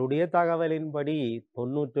 அவருடைய தகவலின்படி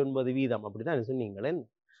 99% அப்படிதான் சொன்னீங்களே,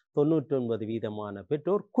 99%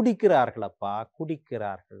 பெற்றோர் குடிக்கிறார்கள் அப்பா,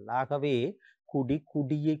 குடிக்கிறார்கள். ஆகவே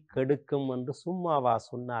குடியை கெடுக்கும் என்று சும்மாவா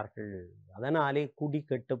சொன்னார்கள்? அதனாலே குடி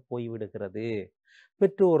கெட்டு போய்விடுகிறது.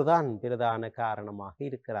 பெற்றோர் தான் பிரதான காரணமாக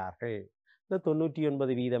இருக்கிறார்கள். இந்த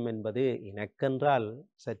 99% என்பது எனக்கென்றால்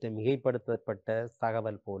சற்று மிகைப்படுத்தப்பட்ட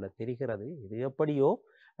தகவல் போல தெரிகிறது. இது எப்படியோ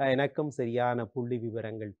எனக்கும் சரியான புள்ளி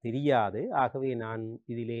விவரங்கள் தெரியாது. ஆகவே நான்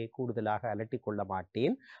இதிலே கூடுதலாக அலட்டிக் கொள்ள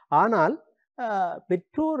மாட்டேன். ஆனால்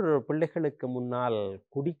பெற்றோர் பிள்ளைகளுக்கு முன்னால்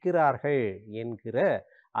குடிக்கிறார்கள் என்கிற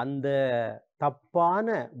அந்த தப்பான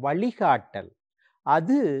வழிகாட்டல்,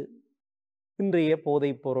 அது இன்றைய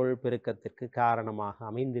போதைப்பொருள் பெருக்கத்திற்கு காரணமாக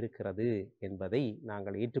அமைந்திருக்கிறது என்பதை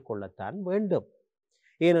நாங்கள் ஏற்றுக்கொள்ளத்தான் வேண்டும்.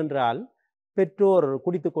 ஏனென்றால் பெற்றோர்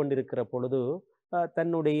குடித்து கொண்டிருக்கிற பொழுது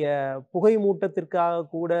தன்னுடைய புகை மூட்டத்திற்காக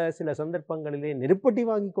கூட சில சந்தர்ப்பங்களிலே நெருப்பட்டி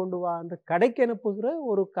வாங்கி கொண்டு வா என்று கடைக்கு அனுப்புகிற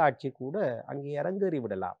ஒரு காட்சி கூட அங்கே அரங்கேறி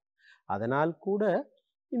விடலாம். அதனால் கூட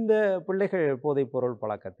இந்த பிள்ளைகள் போதைப்பொருள்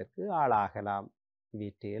பழக்கத்திற்கு ஆளாகலாம்.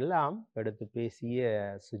 இவற்றையெல்லாம் எடுத்து பேசிய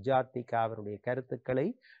சுஜாதிகா அவருடைய கருத்துக்களை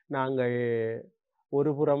நாங்கள்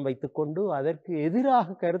ஒரு புறம் வைத்துக்கொண்டு அதற்கு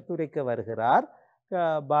எதிராக கருத்துரைக்க வருகிறார்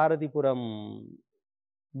பாரதி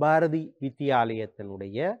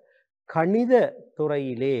வித்தியாலயத்தினுடைய கணித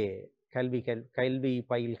துறையிலே கல்வி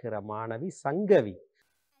பயில்கிற மாணவி சங்கவி.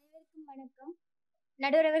 அனைவருக்கும் வணக்கம்.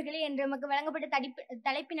 நடுவர் அவர்களே, என்று நமக்கு வழங்கப்பட்ட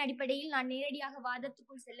தலைப்பின் அடிப்படையில் நான் நேரடியாக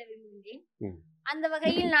வாதத்துக்குள் செல்ல விரும்புகின்றேன். அந்த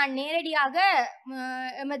வகையில் நான் நேரடியாக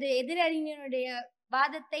எமது எதிரறிஞருடைய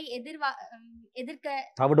வாதத்தை எதிர்க்க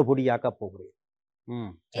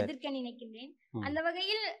நினைக்கின்றேன். அந்த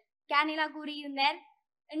வகையில் கேனிலா கூறியிருந்தார்,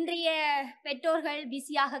 இன்றைய பெற்றோர்கள்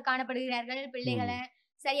பிஸியாக காணப்படுகிறார்கள், பிள்ளைகளை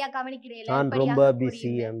சரியா கவனிக்கிறீர்கள்.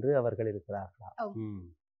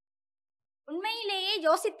 உண்மையிலேயே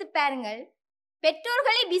யோசித்து பாருங்கள்,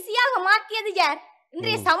 பெற்றோர்களை பிஸியாக மாற்றியது யார்?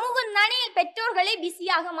 இன்றைய சமூகம் தானே பெற்றோர்களை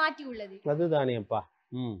பிஸியாக மாற்றி உள்ளது. அதுதானேப்பா.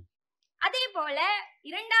 அதே போல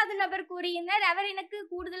இரண்டாவது நபர் கூறியிருந்தார், அவர் எனக்கு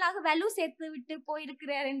கூடுதலாக வலு சேர்த்து விட்டு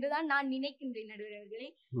போயிருக்கிறார் என்றுதான் நான் நினைக்கின்றேன். நடுவர்களே,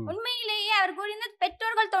 உண்மையிலேயே அவர் கூறியிருந்தார்,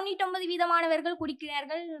 பெற்றோர்கள் 99%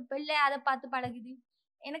 குடிக்கிறார்கள், பிள்ளை அதை பார்த்து பழகுது.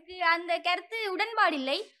 எனக்கு அந்த கருத்து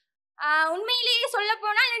உடன்பாடில்லை. உண்மையிலேயே சொல்ல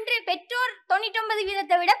போனால் இன்று பெற்றோர்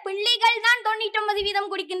 99% விட பிள்ளைகள் தான் 99%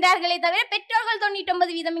 குடிக்கின்றார்களே தவிர பெற்றோர்கள்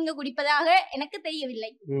 99% இங்கு குடிப்பதாக எனக்கு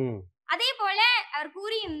தெரியவில்லை. அதே போல அவர்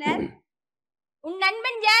கூறியிருந்தார், உன்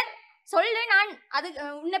நண்பன் யார் சொல்லு, நான் அது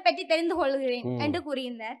உன்னை பற்றி தெரிந்து கொள்கிறேன் என்று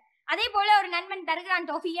கூறியிருந்தார். அதே போல ஒரு நண்பன் தருகிறான்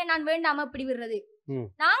டொஃபியை, நான் வேண்டாம இப்படி விடுறது.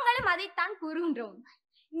 நாங்களும் அதைத்தான் கூறுகின்றோம்.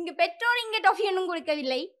 இங்கு பெற்றோர் இங்கே டொஃபி ஒன்றும்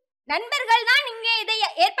கொடுக்கவில்லை, நண்பர்கள் தான் இங்கே இதை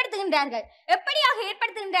ஏற்படுத்துகின்றார்கள். எப்படியாக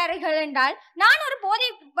ஏற்படுத்துகின்றார்கள் என்றால், நான் ஒரு போதை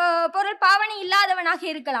பொருள் பாவனை இல்லாதவனாக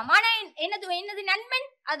இருக்கலாம், ஆனால் எனது நண்பன்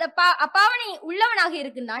அத பாவனை உள்ளவனாக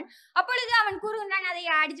இருக்கின்றான். அப்பொழுது அவன் கூறுகின்றான், அதை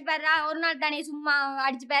அடிச்சுப்பாரா, ஒரு நாள் தானே சும்மா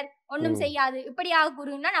அடிச்சுப்பார், ஒன்றும் செய்யாது, இப்படியாக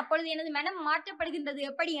கூறுகின்றான். அப்பொழுது எனது மனம் மாற்றப்படுகின்றது.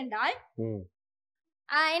 எப்படி என்றால்,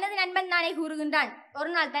 எனது நண்பன் தானே கூறுகின்றான், ஒரு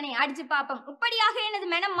நாள் தானே அடிச்சு பாப்போம். இப்படியாக எனது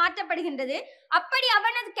மனம் மாற்றப்படுகின்றது. அப்படி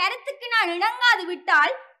அவனது கருத்துக்கு நான் இணங்காது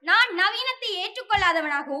விட்டால் நான் நவீனத்தை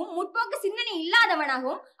ஏற்றுக்கொள்ளாதவனாகவும் முற்போக்கு சிந்தனை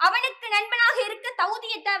இல்லாதவனாகவும் அவனுக்கு நண்பனாக இருக்க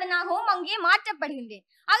தகுதியற்றவனாகவும் அங்கே மாற்றப்படுகின்றேன்.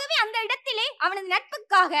 ஆகவே அந்த இடத்திலே அவனது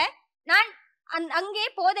நட்புக்காக நான் அங்கே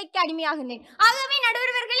போதைக்கு அடிமையாகின்றேன். ஆகவே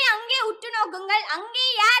நடுவர்களே, அங்கே உற்று நோக்குங்கள். அங்கே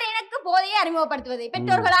யார் எனக்கு போதையை அறிமுகப்படுத்துவது?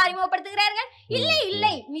 பெற்றோர்களா அறிமுகப்படுத்துகிறார்கள்? இல்லை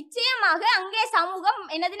இல்லை, நிச்சயமாக அங்கே சமூகம்,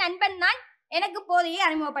 எனது நண்பன் தான் எனக்கு போதையை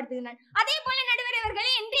அறிமுகப்படுத்துகிறான். அதே போல நடுவர்களே,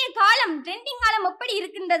 இன்றைய காலம் ட்ரெண்டிங் காலம் எப்படி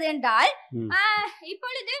இருக்கின்றது என்றால்,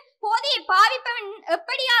 இப்பொழுது போதையை பாவிப்பவன்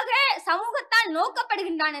எப்படியாக சமூகத்தால்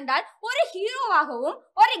நோக்கப்படுகின்றான் என்றால், ஒரு ஹீரோவாகவும்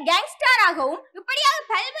ஒரு கேங்ஸ்டராகவும் இப்படியாக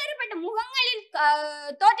பல்வேறுபட்ட முகங்களில்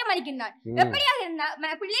தோற்றமளிக்கின்றான்.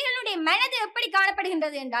 எப்படியாக பிள்ளைகளுடைய மனது எப்படி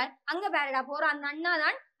காணப்படுகின்றது என்றால், அங்க வேறடா போற அந்த அண்ணா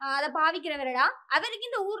தான் அதை பாவிக்கிறவரடா, அவருக்கு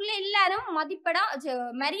இந்த ஊர்ல எல்லாரும் மதிப்படா,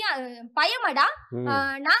 பயமடா,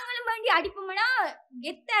 நாங்களும் வேண்டி அடிப்போம்டா,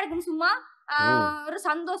 கெத்தா இருக்கும், சும்மா ஒரு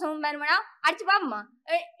சந்தோஷமும் வருமடா, அடிச்சு பாப்போமா.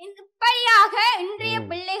 இப்படியாக இன்றைய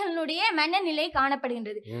பிள்ளைகளுடைய மனநிலை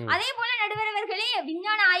காணப்படுகின்றது. அதே போல நடுவர்களே,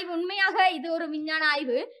 விஞ்ஞான ஆய்வு, உண்மையாக இது ஒரு விஞ்ஞான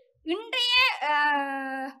ஆய்வு. இன்றைய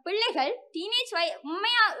பிள்ளைகள் டீனேஜ்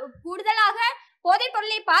உண்மையா கூடுதலாக போதைப்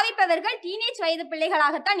பொருளை பாவிப்பவர்கள் டீனேஜ் வயது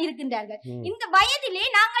பிள்ளைகளாகத்தான் இருக்கின்றார்கள். இந்த வயதிலே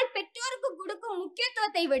நாங்கள் பெற்றோருக்கு கொடுக்கும்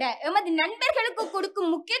முக்கியத்துவத்தை விட எமது நண்பர்களுக்கு கொடுக்கும்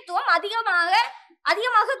முக்கியத்துவம்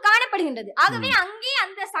அதிகமாக காணப்படுகின்றது. ஆகவே அங்கே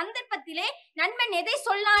அந்த சந்தர்ப்பத்திலே நண்பன் எதை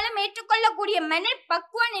சொன்னாலும் ஏற்றுக்கொள்ளக்கூடிய மன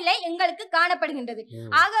பக்குவ நிலை எங்களுக்கு காணப்படுகின்றது.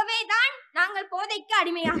 ஆகவே தான் நாங்கள் போதைக்கு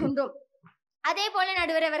அடிமையாகின்றோம். அதே போல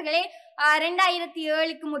நடுவர்களே,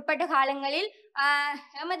 2007க்கு முற்பட்ட காலங்களில்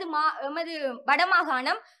எமது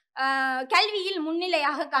வடமாகாணம் கல்வியில்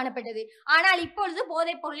முன்னிலையாக காணப்பட்டது. ஆனால் இப்பொழுது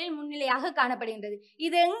போதைப் பொருளில் முன்னிலையாக காணப்படுகின்றது.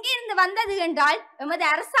 இது எங்கிருந்து வந்தது என்றால், எமது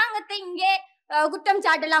அரசாங்கத்தை இங்கே குற்றம்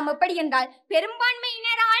சாட்டலாம். எப்படி என்றால்,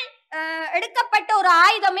 பெரும்பான்மையினரால் எடுக்கப்பட்ட ஒரு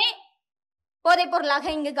ஆயுதமே போதைப் பொருளாக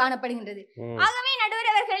இங்கு காணப்படுகின்றது. ஆகவே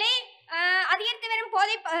நடுவர்களே, அதிகரித்து வரும்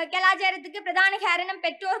போதை கலாச்சாரத்துக்கு பிரதான காரணம்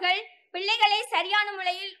பெற்றோர்கள் பிள்ளைகளை சரியான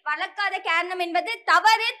முறையில் வளர்க்காத காரணம் என்பது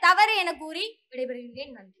தவறு என கூறி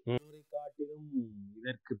விடைபெறுகின்றேன். நன்றி. காட்டிலும்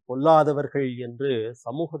இதற்கு பொல்லாதவர்கள் என்று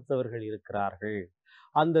சமூகத்தவர்கள் இருக்கிறார்கள்.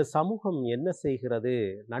 அந்த சமூகம் என்ன செய்கிறது?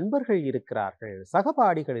 நண்பர்கள் இருக்கிறார்கள்,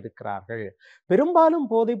 சகபாடிகள் இருக்கிறார்கள். பெரும்பாலும்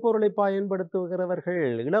போதைப் பொருளை பயன்படுத்துகிறவர்கள்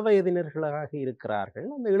இளவயதினர்களாக இருக்கிறார்கள்.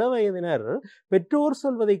 அந்த இளவயதினர் பெற்றோர்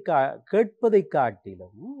சொல்வதை கேட்பதை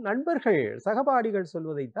காட்டிலும் நண்பர்கள், சகபாடிகள்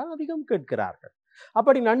சொல்வதைத்தான் அதிகம் கேட்கிறார்கள்.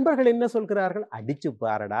 அப்படி நண்பர்கள் என்ன சொல்கிறார்கள்? அடிச்சு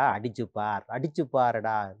பாரடா, அடிச்சு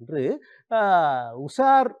பாரடா என்று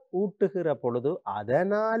உசார் ஊட்டுகிற பொழுது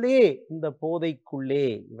அதனாலே இந்த போதைக்குள்ளே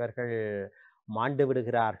இவர்கள் மாண்டு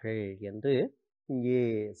விடுகிறார்கள் என்று இங்கே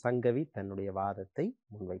சங்கவி தன்னுடைய வாதத்தை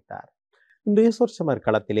முன்வைத்தார். இன்றைய சொற்சமர்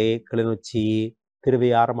களத்திலே கிளிநொச்சி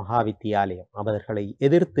திருவையாறு மகாவித்தியாலயம் அவர்களை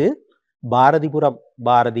எதிர்த்து பாரதி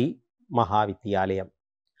மகாவித்தியாலயம்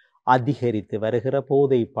அதிகரித்து வருகிற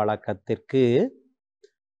போதை பழக்கத்திற்கு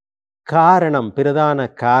பிரதான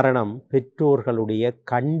காரணம் பெற்றோர்களுடைய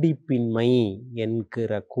கண்டிப்பின்மை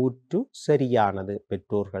என்கிற கூற்று சரியானது.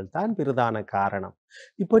 பெற்றோர்கள் தான் பிரதான காரணம்.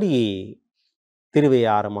 இப்படி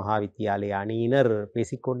திருவையாறு மகாவித்தியாலய அணியினர்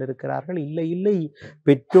பேசிக்கொண்டிருக்கிறார்கள். இல்லை,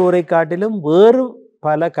 பெற்றோரை காட்டிலும் வேறு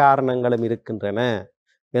பல காரணங்களும் இருக்கின்றன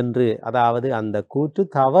என்று, அதாவது அந்த கூற்று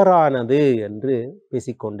தவறானது என்று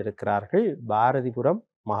பேசிக்கொண்டிருக்கிறார்கள் பாரதிபுரம்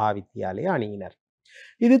மகாவித்தியாலய அணியினர்.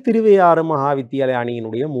 இது திருவையாறு மகாவித்தியாலய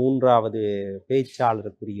அணியினுடைய 3வது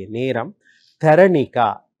பேச்சாளருக்குரிய நேரம். தரணிகா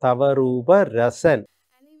தவரூப ரசன்.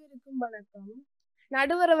 அனைவருக்கும் வணக்கம்.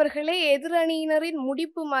 நடுவர் அவர்களே, எதிரணியினரின்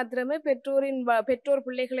முடிப்பு மாத்திரமே பெற்றோர்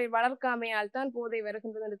பிள்ளைகளை வளர்க்காமையால் தான் போதை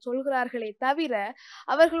வருகின்றது என்று சொல்கிறார்களே தவிர,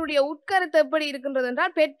 அவர்களுடைய உட்கருத்து எப்படி இருக்கின்றது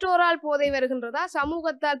என்றால், பெற்றோரால் போதை வருகின்றதா,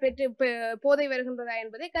 சமூகத்தால் போதை வருகின்றதா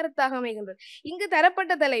என்பதை கருத்தாக அமைகின்றது. இங்கு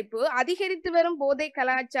தரப்பட்ட தலைப்பு, அதிகரித்து வரும் போதை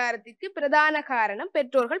கலாச்சாரத்திற்கு பிரதான காரணம்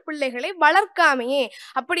பெற்றோர்கள் பிள்ளைகளை வளர்க்காமையே.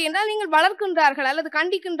 அப்படி என்றால் நீங்கள் வளர்க்கின்றார்கள் அல்லது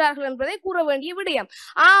கண்டிக்கின்றார்கள் என்பதை கூற வேண்டிய விடயம்.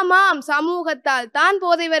 ஆமாம், சமூகத்தால் தான்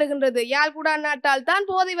போதை வருகின்றது, யாழ்குடா நாட்டால் தான்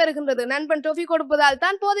போதை வருகின்றது, நண்பன் டொஃபி கொடுப்பதால்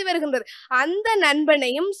தான் போதை வருகின்றது. அந்த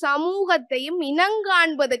நண்பனையும் சமூகத்தையும்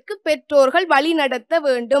இனங்காண்பதற்கு பெற்றோர்கள் வழி நடத்த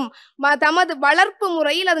வேண்டும். தமது வளர்ப்பு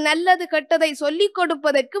முறையில் அது நல்லது கெட்டதை சொல்லிக்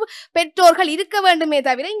கொடுப்பதற்கு பெற்றோர்கள் இருக்க வேண்டுமே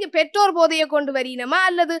தவிர, இங்கு பெற்றோர் போதையை கொண்டு வரினமா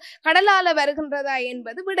அல்லது கடலால வருகின்றதா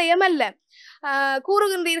என்பது விடயம் அல்ல.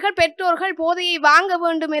 கூறுகின்றீர்கள், பெற்றோர்கள் போதையை வாங்க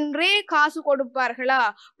வேண்டும் என்றே காசு கொடுப்பார்களா,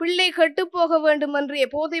 பிள்ளை கெட்டு போக வேண்டும் என்றே,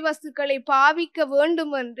 போதை வஸ்துக்களை பாவிக்க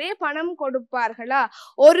வேண்டும் என்றே பணம் கொடுப்பார்களா?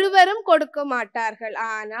 ஒருவரும் கொடுக்க மாட்டார்கள்.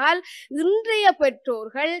 ஆனால் இன்றைய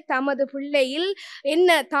பெற்றோர்கள் தமது பிள்ளையில் என்ன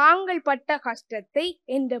தாங்கள் பட்ட கஷ்டத்தை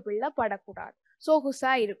எந்த பிள்ளை படக்கூடாது,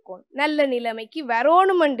 சொகுசா இருக்கும், நல்ல நிலைமைக்கு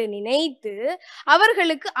வரணும் என்று நினைத்து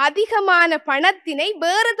அவர்களுக்கு அதிகமான பணத்தினை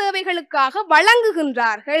வேறு தேவைகளுக்காக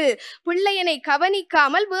வழங்குகின்றார்கள். பிள்ளையனை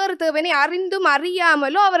கவனிக்காமல் வேறு தேவையை அறிந்தும்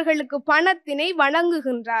அறியாமலோ அவர்களுக்கு பணத்தினை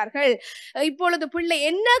வழங்குகின்றார்கள். இப்பொழுது பிள்ளை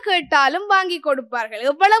என்ன கேட்டாலும் வாங்கி கொடுப்பார்கள்,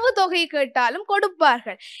 எவ்வளவு தொகை கேட்டாலும்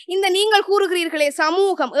கொடுப்பார்கள். இந்த நீங்கள் கூறுகிறீர்களே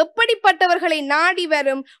சமூகம் எப்படிப்பட்டவர்களை நாடி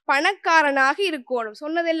வரும்? பணக்காரனாக இருக்கணும்,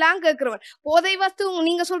 சொன்னதெல்லாம் கேட்கிறவன். போதை வஸ்து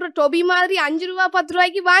நீங்க சொல்ற டொபி மாதிரி 5 ரூபா 10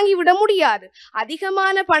 ரூபாய்க்கு வாங்கி விட முடியாது.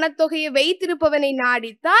 அதிகமான பணத்தொகையை வைத்திருப்பவனை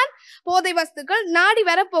நாடித்தான் போதை வஸ்துக்கள் நாடி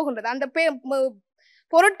வரப்போகின்றது. அந்த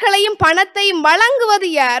பொருட்களையும் பணத்தையும் வழங்குவது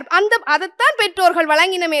யார்? அதைத்தான் பெற்றோர்கள்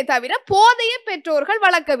வழங்கினமே தவிர போதையை பெற்றோர்கள்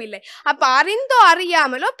வளர்க்கவில்லை. அப்ப அறிந்தோ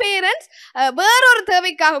அறியாமலோ பேரண்ட்ஸ் வேறொரு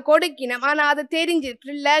தேவைக்காக கொடுக்கினோம். ஆனா அது தெரிஞ்சு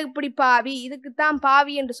பிள்ளை இப்படி பாவி, இதுக்குத்தான்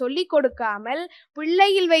பாவி என்று சொல்லி கொடுக்காமல்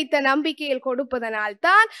பிள்ளையில் வைத்த நம்பிக்கையில் கொடுப்பதனால்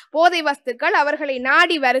தான் போதை வஸ்துக்கள் அவர்களை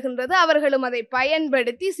நாடி வருகின்றது. அவர்களும் அதை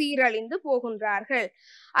பயன்படுத்தி சீரழிந்து போகின்றார்கள்.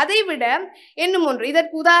 அதைவிட இன்னும் ஒன்று,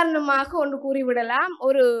 இதற்கு உதாரணமாக ஒன்று கூறிவிடலாம்.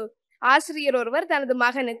 ஒரு ஆசிரியர் ஒருவர் தனது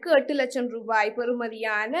மகனுக்கு 8 லட்சம் ரூபாய்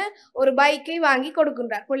பெறுமதியான ஒரு பைக்கை வாங்கி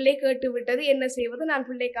கொடுக்கின்றார். பிள்ளை கேட்டு விட்டது, என்ன செய்வது, நான்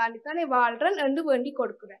பிள்ளைக்காண்டித்தானே வாழ்றேன் என்று வேண்டி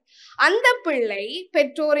கொடுக்கிறார். அந்த பிள்ளை,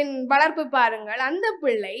 பெற்றோரின் வளர்ப்பு பாருங்கள், அந்த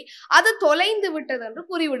பிள்ளை அது தொலைந்து விட்டது என்று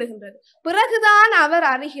கூறிவிடுகின்றது. பிறகுதான் அவர்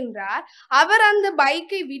அறிகின்றார், அவர் அந்த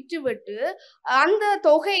பைக்கை விற்றுவிட்டு அந்த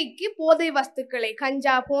தொகைக்கு போதை வஸ்துக்களை,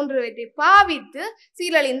 கஞ்சா போன்றவற்றை பாவித்து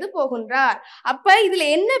சீரழிந்து போகின்றார். அப்ப இதுல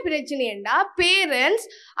என்ன பிரச்சனை என்றா, பேரண்ட்ஸ்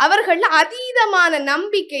அவர்கள் அதீதமான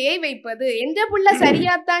நம்பிக்கையை வைப்பது. எந்த பிள்ளை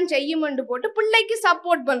சரியாத்தான் செய்யும் என்று போட்டு பிள்ளைக்கு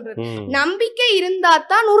சப்போர்ட் பண்றது. நம்பிக்கை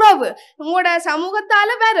இருந்தாத்தான் உறவு உங்களோட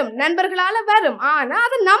சமூகத்தால வரும், நண்பர்களால வரும். ஆனா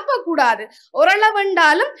அதை நம்ப கூடாது.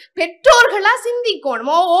 ஓரளவுண்டாலும் பெற்றோர்களா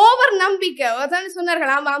சிந்திக்கணும். ஓவர் நம்பிக்கை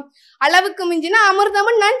சொன்னார்கள், ஆமாம் அளவுக்கு மிஞ்சினா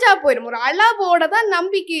அமிர்தமும் நஞ்சா போயிடும். ஒரு அளவோட தான்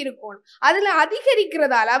நம்பிக்கை இருக்கணும். அதுல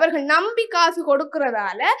அதிகரிக்கிறதால, அவர்கள் நம்பி காசு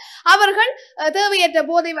கொடுக்கிறதால அவர்கள் தேவையற்ற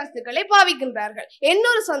போதை வஸ்துக்களை பாவிக்கின்றார்கள்.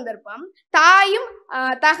 இன்னொரு சந்தர்ப்பம், தாயும்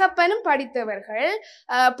தகப்பனும் படித்தவர்கள்,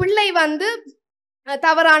 பிள்ளை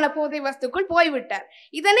தவறான போதை வஸ்துக்குள் போய்விட்டார்.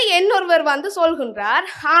 இதனை இன்னொருவர் சொல்கின்றார்.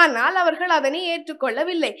 ஆனால் அவர்கள் அதனை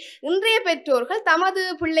ஏற்றுக்கொள்ளவில்லை. இன்றைய பெற்றோர்கள் தமது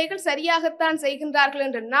பிள்ளைகள் சரியாகத்தான் செய்கின்றார்கள்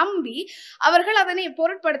என்று நம்பி அவர்கள் அதனை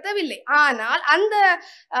பொருட்படுத்தவில்லை. ஆனால் அந்த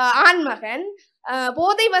ஆண்மகன்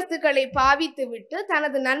போதை வஸ்துக்களை பாவித்து விட்டு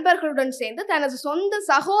தனது நண்பர்களுடன் சேர்ந்து தனது சொந்த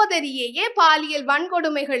சகோதரியையே பாலியல்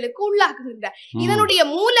வன்கொடுமைகளுக்கு உள்ளாக்குகின்றார். இதனுடைய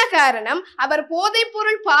மூல காரணம் அவர் போதைப்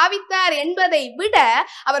பொருள் பாவித்தார் என்பதை விட,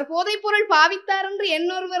 அவர் போதைப் பொருள் பாவித்தார் என்று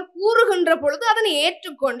இன்னொருவர் கூறுகின்ற பொழுது அதனை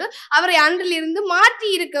ஏற்றுக்கொண்டு அவரை அன்றிலிருந்து மாற்றி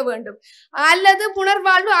இருக்க வேண்டும், அல்லது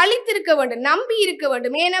புனர்வாழ்வு அளித்திருக்க வேண்டும், நம்பி இருக்க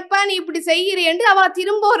வேண்டும். ஏனப்பா நீ இப்படி செய்கிறே என்று அவ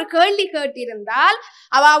திரும்ப ஒரு கேள்வி கேட்டிருந்தால்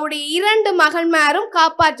அவளுடைய 2 மகன்மாரும்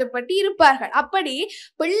காப்பாற்றப்பட்டு இருப்பார்கள். அப்படி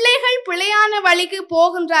பிள்ளைகள் பிழையான வழிக்கு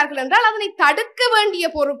போகின்றார்கள் என்றால் அதனை தடுக்க வேண்டிய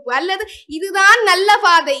பொறுப்பு, அல்லது இதுதான் நல்ல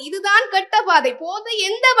பாதை, இதுதான் கெட்ட பாதை, போதை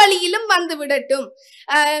எந்த வழியிலும் வந்து விடட்டும்,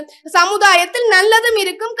 சமுதாயத்தில் நல்லதும்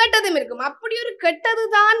இருக்கும் கெட்டதும் இருக்கும். அப்படி ஒரு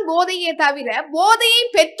கெட்டதுதான் போதையே தவிர போதையை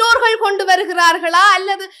பெற்றோர்கள் கொண்டு வருகிறார்களா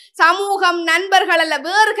அல்லது சமூகம், நண்பர்கள் அல்ல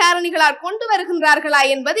வேறு காரணிகளால் கொண்டு வருகின்றார்களா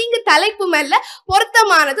என்பது இங்கு தலைப்பும் அல்ல,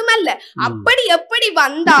 பொருத்தமானதும் அல்ல. அப்படி எப்படி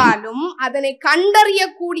வந்தாலும் அதனை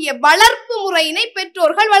கண்டறியக்கூடிய வளர்ப்பு முறையினை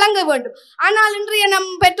பெற்றோர்கள் வழங்க வேண்டும். ஆனால் இன்றைய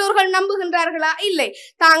பெற்றோர்கள் நம்புகின்றார்களா? இல்லை.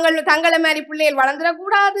 தங்களை மாதிரி பிள்ளைகள்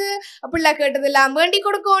வளர்ந்துடக்கூடாது, பிள்ளை கேட்டதெல்லாம் வேண்டி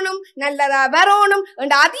கொடுக்கணும், நல்லதா வரணும்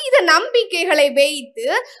என்ற அதீத நம்பிக்கைகளை வைத்து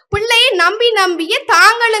பிள்ளையை நம்பியே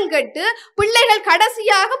தாங்களும் கெட்டு பிள்ளைகள்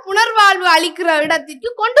கடைசியாக புனர்வாழ்வு அளிக்கிற இடத்திற்கு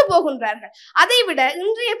கொண்டு போகின்றார்கள். அதை விட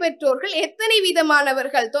இன்றைய பெற்றோர்கள் எத்தனை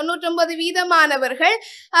வீதமானவர்கள், 99%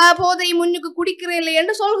 போதை முன்னுக்கு குடிக்கிறீர்கள்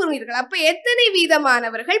என்று சொல்கிறீர்கள். அப்ப எத்தனை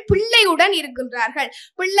வீதமானவர்கள் பிள்ளையுடன் இருக்கின்றார்கள்?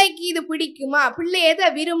 பிள்ளைக்கு இது பிடிக்குமா, பிள்ளை எதை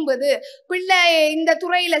விரும்புது, பிள்ளை இந்த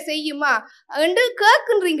துறையில செய்யுமா என்று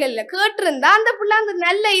கேட்கின்றீங்கல்ல. கேட்டிருந்தா அந்த பிள்ளை அந்த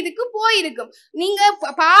நல்ல இதுக்கு போயிருக்கும். நீங்க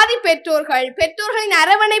பாதி பெற்றோர்களின்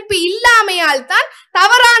அரவணைப்பு இல்லாமையால் தான்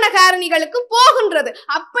தவறான காரணிகளுக்கு போகின்றது.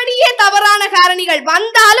 அப்படியே தவறான காரணிகள்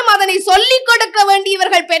வந்தாலும் அதனை சொல்லிக் கொடுக்க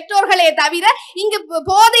வேண்டியவர்கள் பெற்றோர்களே தவிர இங்கு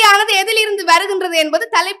போதையானது எதிலிருந்து வருகின்றது என்பது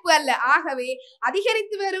தலைப்பு அல்ல. ஆகவே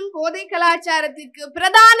அதிகரித்து வரும் போதை கலாச்சாரத்திற்கு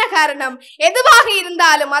பிரதான காரணம் எதுவாக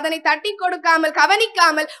இருந்தாலும் அதனை தட்டி கொடுக்காமல்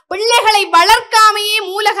கவனிக்காமல் பிள்ளைகளை வளர்க்காமையே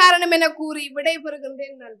மூல காரணம் என கூறி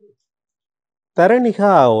விடைபெறுகின்றேன். நன்றி.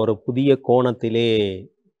 தரணிகா ஒரு புதிய கோணத்திலே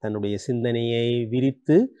தன்னுடைய சிந்தனையை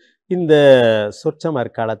விரித்து இந்த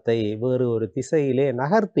சொற்சமற்காலத்தை வேறு ஒரு திசையிலே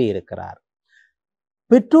நகர்த்தி இருக்கிறார்.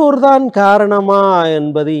 பெற்றோர்தான் காரணமா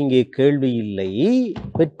என்பது இங்கே கேள்வி இல்லை.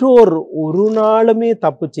 பெற்றோர் ஒரு நாளுமே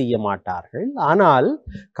தப்பு செய்ய மாட்டார்கள். ஆனால்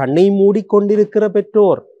கண்ணை மூடிக்கொண்டிருக்கிற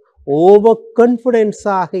பெற்றோர், ஓவர்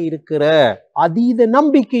கான்ஃபிடென்ஸாக இருக்கிற அதீத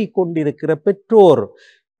நம்பிக்கை கொண்டிருக்கிற பெற்றோர்,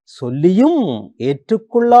 சொல்லியும்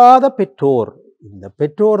ஏற்றுக்கொள்ளாத பெற்றோர், இந்த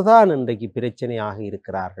பெற்றோர் தான் இன்றைக்கு பிரச்சனையாக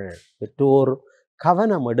இருக்கிறார்கள். பெற்றோர்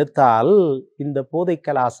கவனம் எடுத்தால் இந்த போதை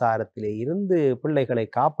கலாச்சாரத்திலே இருந்து பிள்ளைகளை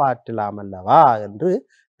காப்பாற்றலாம் அல்லவா என்று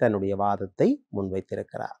தன்னுடைய வாதத்தை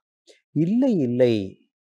முன்வைத்திருக்கிறார். இல்லை இல்லை,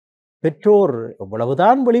 பெற்றோர்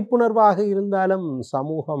எவ்வளவுதான் விழிப்புணர்வாக இருந்தாலும்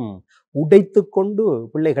சமூகம் உடைத்து கொண்டு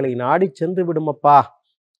பிள்ளைகளை நாடி சென்று விடுமப்பா.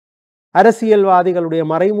 அரசியல்வாதிகளுடைய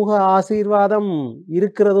மறைமுக ஆசீர்வாதம்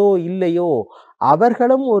இருக்கிறதோ இல்லையோ,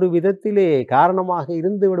 அவர்களும் ஒரு விதத்திலே காரணமாக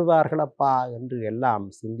இருந்து விடுவார்களப்பா என்று எல்லாம்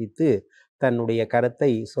சிந்தித்து தன்னுடைய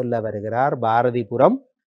கருத்தை சொல்ல வருகிறார் பாரதிபுரம்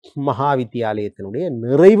மகாவித்தியாலயத்தினுடைய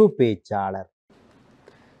நிறைவு பேச்சாளர்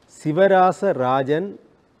சிவராசராஜன்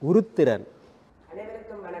உருத்திரன்.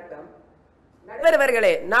 அனைவருக்கும் வணக்கம்.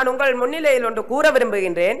 நண்பர்களே, நான் உங்கள் முன்னிலையில் ஒன்று கூற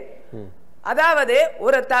விரும்புகின்றேன். அதாவது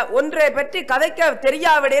ஒன்றை பற்றி கதைக்க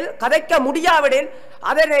தெரியாவிடில், கதைக்க முடியாவிடில்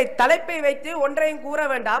அதனை தலைப்பை வைத்து ஒன்றையும் கூற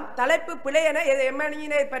வேண்டாம். தலைப்பு பிழையென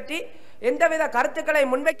எம்மணியினை பற்றி எந்தவித கருத்துக்களை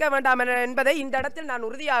முன்வைக்க வேண்டாம் என்பதை இந்த இடத்தில் நான்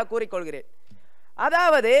உறுதியாக கூறிக்கொள்கிறேன்.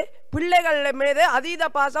 அதாவது பிள்ளைகள் மீது அதீத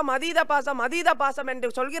பாசம் அதீத பாசம் அதீத பாசம் என்று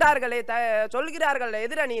சொல்கிறார்கள்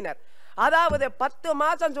எதிரணியினர். அதாவது 10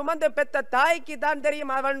 மாசம் சுமந்து பெற்ற தாய்க்கு தான்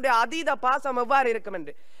தெரியும் அவனுடைய அதீத பாசம் எவ்வாறு இருக்கும்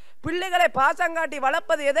என்று. பிள்ளைகளை பாசம் காட்டி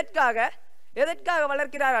வளர்ப்பது எதற்காக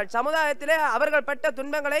வளர்க்கிறார்கள்? சமுதாயத்திலே அவர்கள் பட்ட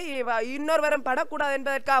துன்பங்களை இன்னொருவரும் படக்கூடாது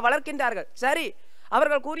என்பதற்காக வளர்க்கின்றார்கள். சரி,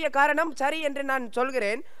 அவர்கள் கூறிய காரணம் சரி என்று நான்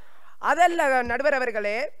சொல்கிறேன். அதல்ல நடுவர்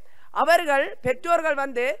அவர்களே, அவர்கள் பெற்றோர்கள்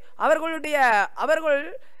அவர்கள்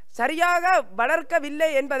சரியாக வளர்க்கவில்லை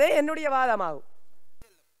என்பதே என்னுடைய வாதமாகும்.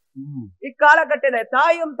 இக்காலகட்டத்திலே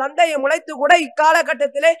தாயும் தந்தையும் உழைத்து கூட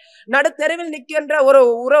இக்காலகட்டத்திலே நடுத்தெருவில் நிற்கின்ற ஒரு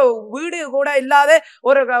வீடு கூட இல்லாத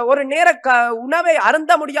ஒரு நேர உணவை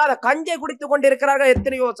அருந்த முடியாத கஞ்சை குடித்துக் கொண்டிருக்கிறார்கள்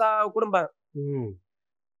எத்தனையோ குடும்பம்.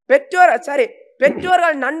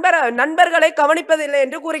 பெற்றோர்கள் நண்பர்களை கவனிப்பதில்லை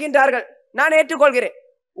என்று கூறுகின்றார்கள். நான் ஏற்றுக்கொள்கிறேன்.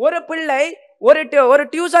 ஒரு பிள்ளை ஒரு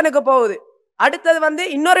டியூஷனுக்கு போகுது, அடுத்தது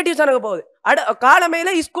இன்னொரு டியூஷனுக்கு போகுது, காலமையில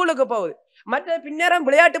ஸ்கூலுக்கு போகுது, மற்ற பின்னரம்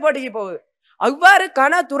விளையாட்டு போட்டிக்கு போகுது. அவ்வாறு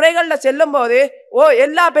துறைகள்ல செல்லும் போது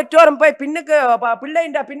எல்லா பெற்றோரும் போய்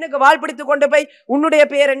பின்னுக்கு வால் பிடித்து கொண்டு போய் உன்னுடைய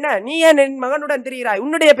பேர் என்ன, நீ என் மகனுடன் திரிகிறாய்,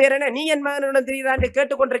 உன்னுடைய பேர் என்ன, நீ என் மகனுடன் திரிகிறாய்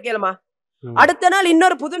கேட்டுக்கொண்டிருக்கேமா. அடுத்த நாள்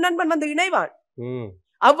இன்னொரு புது நண்பன் இணைவான்.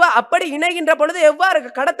 அப்படி இணைகின்ற பொழுது எவ்வாறு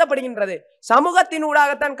கடத்தப்படுகின்றது? சமூகத்தின்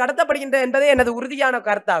ஊடாகத்தான் கடத்தப்படுகின்றது என்பதே எனது உறுதியான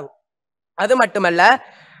கருத்தாகும். அது மட்டுமல்ல,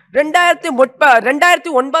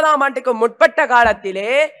 2009ஆம் ஆண்டுக்கு முற்பட்ட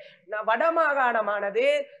காலத்திலே வடமாகாணமானது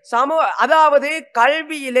அதாவது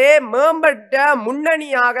கல்வியிலே மேம்பட்ட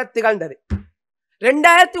முன்னணியாக திகழ்ந்தது.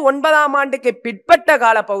 2009ஆம் ஆண்டுக்கு பிற்பட்ட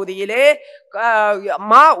கால பகுதியிலே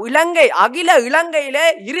அகில இலங்கையிலே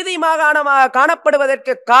இறுதி மாகாணமாக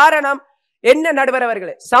காணப்படுவதற்கு காரணம் என்ன நடுவர்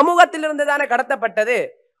அவர்களே? சமூகத்திலிருந்து தானே கடத்தப்பட்டது.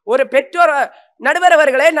 ஒரு பெற்றோர் நடுவர்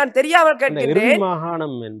அவர்களே, நான் தெரியாமல் கேட்கிறேன்.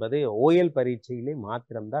 மாகாணம் என்பது ஓயல் பரீட்சையிலே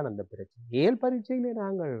மாத்திரம்தான் அந்த பிரச்சனை. ஏல் பரீட்சையிலே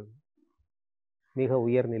நாங்கள் மிக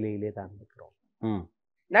உயர்நிலையிலே தான் இருக்கிறோம்.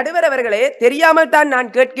 நடுவர் அவர்களே, தெரியாமல் தான் நான்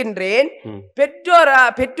கேட்கின்றேன்.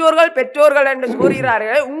 பெற்றோர்கள் என்று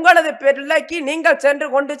கூறுகிறார்கள். உங்களது பிள்ளைக்கு நீங்கள்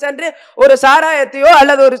கொண்டு சென்று ஒரு சாராயத்தையோ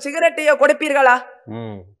அல்லது ஒரு சிகரெட்டையோ கொடுப்பீர்களா?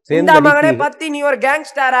 இந்த மகனை பத்தி நீ ஒரு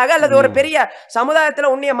கேங்ஸ்டராக அல்லது ஒரு பெரிய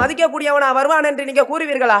சமுதாயத்துல உன்னைய மதிக்கக்கூடியவனா வருவான் என்று நீங்க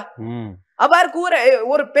கூறுவீர்களா? அவ்வாறு கூற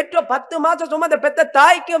ஒரு பெற்றோர் 10 மாசம் சுமந்த பெத்த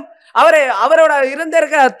தாய்க்கும் அவரோட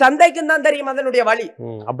இருந்திருக்கிற தந்தைக்கும் தான் தெரியும் அதனுடைய வழி.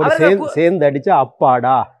 சேர்ந்து அடிச்சா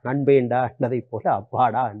அப்பாடா நண்பேண்டா என்பதை போல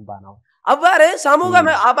அப்பாடா அன்பானா. அவ்வாறு சமூகம்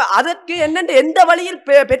அதற்கு என்னென்று எந்த வழியில்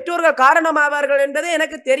பெற்றோர்கள் காரணமாவார்கள் என்பது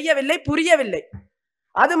எனக்கு தெரியவில்லை, புரியவில்லை.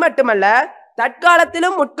 அது மட்டுமல்ல,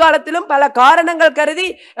 தற்காலத்திலும் முற்காலத்திலும் பல காரணங்கள் கருதி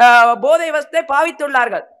போதை வஸ்தை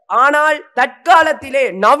பாவித்துள்ளார்கள். ஆனால் தற்காலத்திலே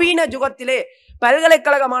நவீன யுகத்திலே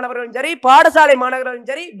பல்கலைக்கழக மாணவர்களும் சரி, பாடசாலை மாணவர்களும்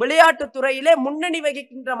சரி, விளையாட்டு துறையிலே முன்னணி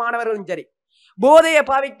வகிக்கின்ற மாணவர்களும் சரி போதையை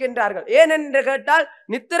பாவிக்கின்றார்கள். ஏனென்று கேட்டால்,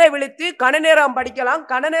 நித்திரை விழித்து கணநேரம் படிக்கலாம்,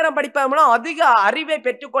 கணநேரம் படிப்பதன் மூலம் அதிக அறிவை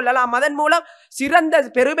பெற்றுக் கொள்ளலாம், அதன் மூலம் சிறந்த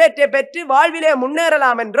பெருவேற்றை பெற்று வாழ்விலே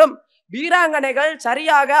முன்னேறலாம் என்றும், வீராங்கனைகள்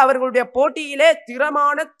சரியாக அவர்களுடைய போட்டியிலே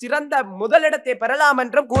சிறந்த முதலிடத்தை பெறலாம்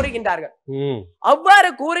என்றும் கூறுகின்றார்கள். அவ்வாறு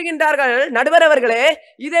கூறுகின்றார்கள் நடுவர் அவர்களே.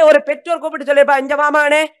 இதை ஒரு பெற்றோர் கூப்பிட்டு சொல்லிப்பா, இங்க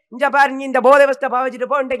மாமானே, இங்க பாரு, நீ இந்த போதை வஸ்தை பாவிச்சுட்டு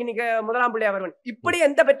போ, இன்றைக்கு நீங்க முதலாம் பிள்ளையா வருவன். இப்படி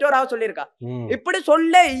எந்த பெற்றோராக சொல்லியிருக்கா? இப்படி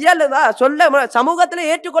சொல்ல இயலுதா? சொல்ல சமூகத்திலே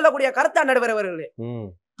ஏற்றுக்கொள்ளக்கூடிய கருத்தா நடுவர் அவர்களே?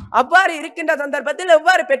 அவ்வாறு இருக்கின்ற சந்தர்ப்பத்தில்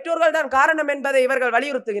எவ்வாறு பெற்றோர்கள் தான் காரணம் என்பதை இவர்கள்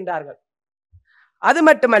வலியுறுத்துகின்றார்கள். அது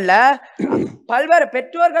மட்டுமல்ல, பல்வேறு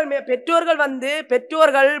பெற்றோர்கள்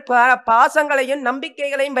பாசங்களையும்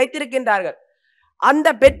நம்பிக்கைகளையும் வைத்திருக்கின்றார்கள். அந்த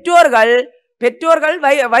பெற்றோர்கள் பெற்றோர்கள்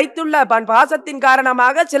வைத்துள்ள பாசத்தின்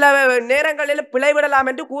காரணமாக சில நேரங்களில் பிழைவிடலாம்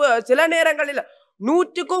என்று சில நேரங்களில்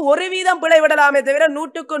 100க்கு 1% பிழைவிடலாமே தவிர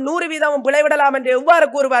 100க்கு 100% பிழைவிடலாம் என்று எவ்வாறு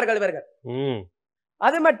கூறுவார்கள் இவர்கள்?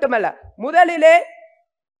 அது மட்டுமல்ல, முதலிலே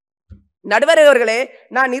நடுவர் அவர்களே,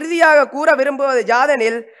 நான் இறுதியாக கூற விரும்புவது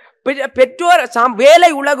யாதெனில், பெற்றோர் வேலை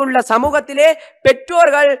உலகுள்ள சமூகத்திலே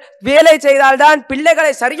பெற்றோர்கள் வேலை செய்தால்தான்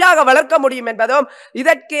பிள்ளைகளை சரியாக வளர்க்க முடியும் என்பதும்,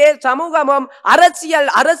 இதற்கு சமூகமும்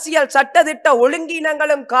அரசியல் சட்டதிட்ட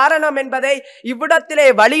ஒழுங்கீனங்களும் காரணம் என்பதை இவ்விடத்திலே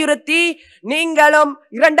வலியுறுத்தி, நீங்களும்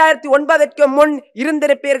 2009க்கு முன்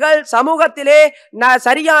இருந்திருப்பீர்கள், சமூகத்திலே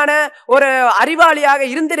சரியான ஒரு அறிவாளியாக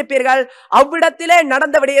இருந்திருப்பீர்கள். அவ்விடத்திலே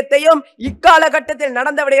நடந்த விடயத்தையும் இக்காலகட்டத்தில்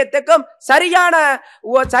நடந்த விடயத்துக்கும்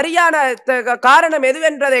சரியான காரணம்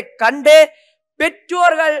எதுவென்றதை கண்டு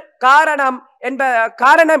பெற்றோர்கள்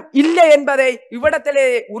காரணம் இல்லை என்பதை இவ்விடத்திலே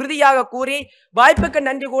உறுதியாக கூறி வாய்ப்புக்கு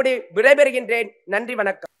நன்றி கூடி விடைபெறுகின்றேன். நன்றி,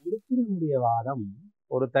 வணக்கம். வாதம்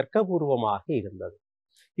ஒரு தர்க்கபூர்வமாக இருந்தது.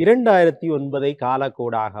 2009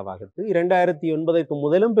 காலக்கோடாக வகுத்து 2009க்கு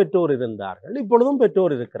முதலும் பெற்றோர் இருந்தார்கள், இப்பொழுதும்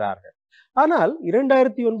பெற்றோர் இருக்கிறார்கள். ஆனால்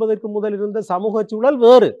 2009க்கு முதல் இருந்த சமூக சூழல்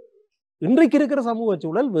வேறு, இன்றைக்கு இருக்கிற சமூக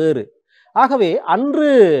சூழல் வேறு. ஆகவே அன்று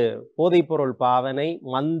போதைப்பொருள் பாவனை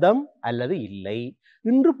மந்தம் அல்லது இல்லை,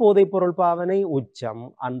 இன்று போதைப்பொருள் பாவனை உச்சம்.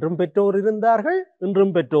 அன்றும் பெற்றோர் இருந்தார்கள்,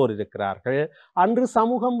 இன்றும் பெற்றோர் இருக்கிறார்கள். அன்று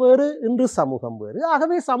சமூகம் வேறு, இன்று சமூகம் வேறு.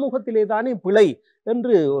 ஆகவே சமூகத்திலே தானே பிழை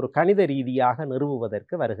என்று ஒரு கணித ரீதியாக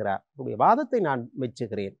நிறுவுவதற்கு வருகிறார். வாதத்தை நான்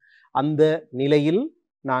மெச்சுகிறேன். அந்த நிலையில்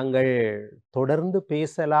நாங்கள் தொடர்ந்து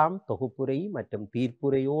பேசலாம். தொகுப்புரை மற்றும்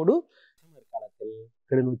தீர்ப்புரையோடு காலத்தில்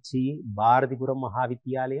கிளிநொச்சி பாரதிபுரம்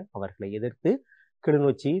மகாவித்தியாலயம் அவர்களை எதிர்த்து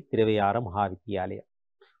கிளிநொச்சி திருவையாறு மகாவித்தியாலயம்.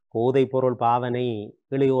 போதைப் பொருள் பாவனை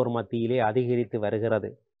இளையோர் மத்தியிலே அதிகரித்து வருகிறது.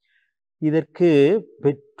 இதற்கு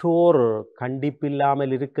பெற்றோர்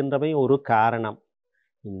கண்டிப்பில்லாமல் இருக்கின்றமை ஒரு காரணம்.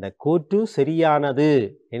 இந்த கூற்று சரியானது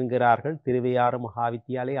என்கிறார்கள் திருவையாறு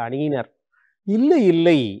மகாவித்தியாலய அணியினர்.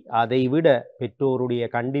 இல்லை, அதைவிட பெற்றோருடைய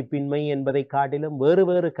கண்டிப்பின்மை என்பதை காட்டிலும் வேறு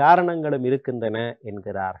வேறு காரணங்களும் இருக்கின்றன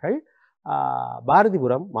என்கிறார்கள்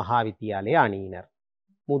பாரதிபுரம் மகாவித்தியாலய அணியினர்.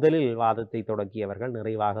 முதலில் வாதத்தை தொடங்கியவர்கள்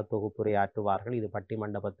நிறைவாக தொகுப்புரையாற்றுவார்கள். இது பட்டி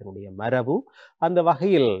மண்டபத்தினுடைய மரபு. அந்த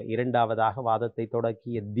வகையில் இரண்டாவதாக வாதத்தை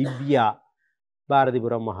தொடங்கிய திவ்யா,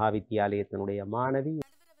 பாரதிபுரம் மகாவித்தியாலயத்தினுடைய மாணவி.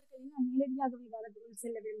 நேரடியாக விவாதத்துக்குள்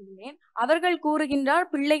செல்ல விரும்புகிறேன். அவர்கள் கூறுகின்றார்,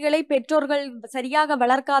 பிள்ளைகளை பெற்றோர்கள் சரியாக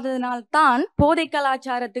வளர்க்காததனால் தான் போதை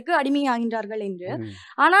கலாச்சாரத்துக்கு அடிமையாகின்றார்கள் என்று.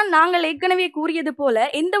 ஆனால் நாங்கள் ஏற்கனவே கூறியது போல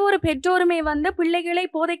எந்த ஒரு பெற்றோருமே பிள்ளைகளை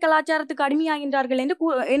போதை கலாச்சாரத்துக்கு அடிமையாகின்றார்கள்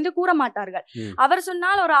என்று கூற மாட்டார்கள். அவர்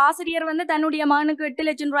சொன்னால், ஒரு ஆசிரியர் தன்னுடைய மகனுக்கு 8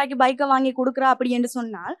 லட்சம் ரூபாய்க்கு பைக்கை வாங்கி கொடுக்குறா அப்படி என்று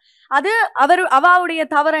சொன்னால் அது அவாவுடைய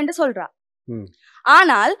தவறு என்று சொல்றார்.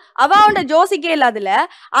 ஆனால் அவனோட ஜோசிக்கேல் அதுல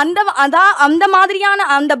அந்த மாதிரியான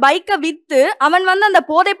அந்த பைக்கை வித்து அவன் அந்த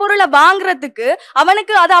போதை பொருளை வாங்குறதுக்கு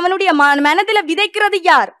அவனுக்கு அது அவனுடைய மனதில விதைக்கிறது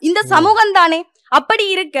யார்? இந்த சமூகம் தானே. அப்படி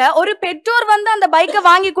இருக்க ஒரு பெற்றோர் அந்த பைக்கை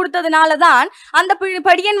வாங்கி கொடுத்ததுனாலதான் அந்த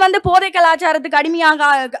படியன் போதை கலாச்சாரத்துக்கு அடிமையாக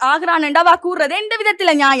ஆகிறான் என்றவா கூறுறது எந்த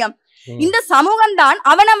விதத்துல நியாயம்? இந்த சமூகம் தான்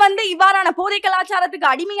அவனை இவ்வாறான போதை கலாச்சாரத்துக்கு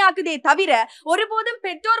அடிமையாக்குதே தவிர ஒருபோதும்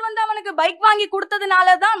பெற்றோர் அவனுக்கு பைக் வாங்கி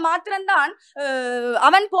கொடுத்ததுனாலதான் மாத்திரம்தான்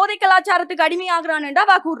அவன் போதை கலாச்சாரத்துக்கு அடிமையாகிறான்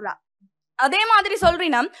என்றவா கூறுறா. அதே மாதிரி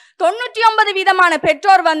சொல்றீனா 99%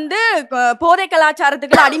 பெற்றோர் போதை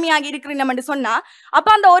கலாச்சாரத்துக்கு அடிமையாகி இருக்கிறோம் என்று சொன்னா,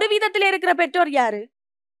 அப்ப அந்த 1% இருக்கிற பெற்றோர் யாரு?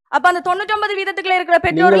 அப்ப அந்த 99% இருக்கிற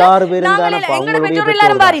பெற்றோர்கள் எங்களோட பெற்றோர்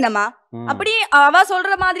எல்லாரும் பாரினமா? அப்படி அவ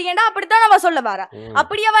சொல்ற மாதிரி ஏண்டா அப்படித்தான் அவ சொல்ல வாரா.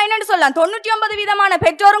 அப்படி அவ என்னன்னு சொல்லலாம், 99%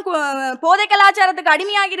 பெற்றோரும் போதை கலாச்சாரத்துக்கு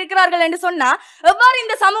அடிமையாகி இருக்கிறார்கள் என்று சொன்னா எவ்வாறு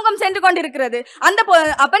இந்த சமூகம் சென்று கொண்டிருக்கிறது?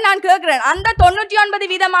 அப்ப நான் கேட்கிறேன், அந்த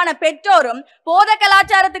 99% பெற்றோரும் போதை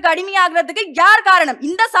கலாச்சாரத்துக்கு அடிமையாகிறதுக்கு யார் காரணம்?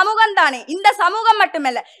 இந்த சமூகம் தானே. இந்த சமூகம்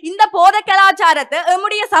மட்டுமல்ல, இந்த போதை கலாச்சாரத்தை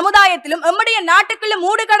எம்முடைய சமுதாயத்திலும் எம்முடைய நாட்டுக்குள்ளும்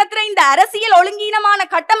மூடு கடத்துற இந்த அரசியல் ஒழுங்கீனமான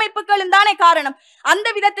கட்டமைப்புகளும் தானே காரணம். அந்த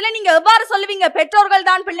விதத்துல நீங்க எவ்வாறு சொல்லுவீங்க பெற்றோர்கள்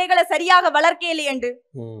தான் பிள்ளைகளை சரியாக வளர்க்கலை என்று?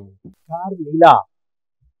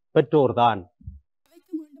 பெற்றோர்தான்.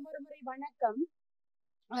 வணக்கம்.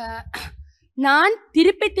 நான்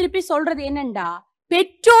திருப்பி சொல்றது என்னண்டா,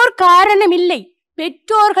 பெற்றோர் காரணம் இல்லை,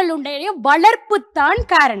 பெற்றோர்களுடைய வளர்ப்பு தான்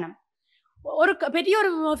காரணம். ஒரு பெரிய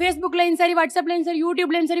ஒரு ஃபேஸ்புக்லையும் சரி, வாட்ஸ்அப்லையும் சரி,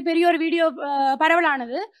 யூடியூப்லையும் சரி பெரிய ஒரு வீடியோ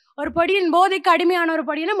பரவலானது. ஒரு படியின் போதைக்கு அடிமையான ஒரு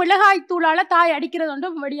படியில மிளகாய் தூளால தாய் அடிக்கிறது ஒன்று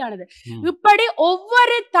வெளியானது. இப்படி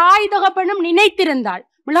ஒவ்வொரு தாய் தகப்பனும் நினைத்திருந்தால்,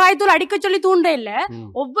 மிளகாய் தூள் அடிக்க சொல்லி தூண்ட இல்ல,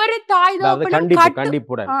 ஒவ்வொரு தாய் தகப்பனும்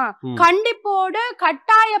கண்டிப்போடு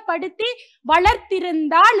கட்டாயப்படுத்தி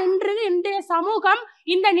வளர்த்திருந்தால் இன்றைய சமூகம்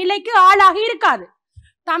இந்த நிலைக்கு ஆளாகி இருக்காது.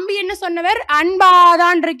 தம்பி என்ன சொன்னவர்,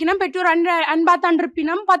 அன்பாதான் இருக்கணும், பெற்றோர் அன்பாதான்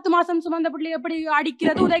இருப்பினும் 10 மாசம் சுமந்த பிள்ளை எப்படி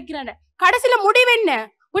அடிக்கிறது உதைக்கிறது. கடைசியில முடிவு என்ன?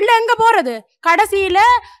 பிள்ளை எங்க போறது? கடைசியில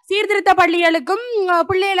சீர்திருத்த பள்ளிகளுக்கும்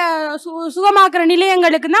பிள்ளைகளை சுகமாக்குற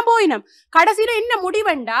நிலையங்களுக்கும் தான் போயினோம். கடைசியில என்ன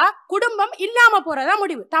முடிவுண்டா குடும்பம் இல்லாம போறதா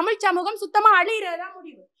முடிவு. தமிழ் சமூகம் சுத்தமா அழியறதா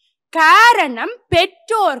முடிவு. காரணம்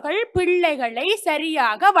பெற்றோர்கள் பிள்ளைகளை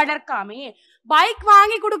சரியாக வளர்க்காமே. பைக்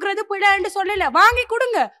வாங்கி கொடுக்கறது பிள்ளைன்னு சொல்லல, வாங்கி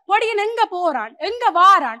கொடுங்க. பொடியன் எங்க போறான், எங்க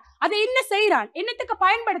வாரான், அதை என்ன செய்யறான், என்னத்துக்கு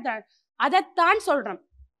பயன்படுத்துறான், அதைத்தான் சொல்றேன்.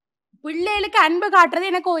 பிள்ளைகளுக்கு அன்பு காட்டுறது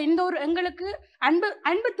எனக்கு எங்களுக்கு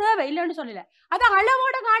அன்பு தேவை இல்லைன்னு சொல்லல, அதை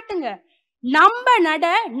அளவோட காட்டுங்க.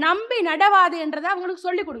 நம்பி நடவாது என்றதை அவங்களுக்கு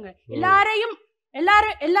சொல்லி கொடுங்க. எல்லாரும்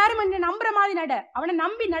நம்புற மாதிரி நட, அவனை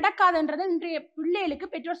நம்பி நடக்காதுன்றதை இன்றைய பிள்ளைகளுக்கு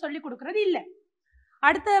பெற்றோர் சொல்லி கொடுக்கறது இல்ல.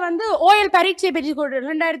 அடுத்து ஓயல் பரீட்சையை பற்றி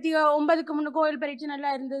 2009க்கு முன்னுக்கு ஓயல் பரீட்சை நல்லா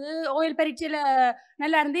இருந்தது. ஓயல் பரீட்சையில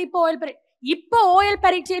நல்லா இருந்து இப்போ ஓயல்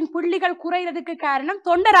பரீட்சையின் புள்ளிகள் குறைறதுக்கு காரணம்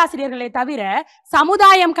தொண்டராசிரியர்களை தவிர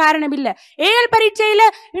சமுதாயம் காரணம் இல்ல. ஏஎல் பரீட்சையில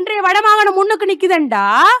இன்றைய வடமாகாணம் முன்னுக்கு நிக்குதுண்டா,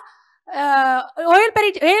 ஓயல்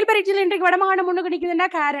பரீட்சையில இன்றைக்கு வடமாகாணம் முன்னுக்கு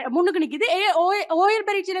நிக்குது. ஓயல்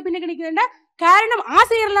பரீட்சையில பின்னுக்கு நிக்குதுண்டா காரணம்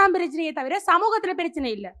ஆசிரியர்லாம் பிரச்சனையை தவிர சமூகத்துல பிரச்சனை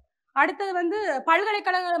இல்ல. அடுத்தது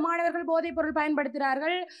பல்கலைக்கழக மாணவர்கள் போதைப் பொருள்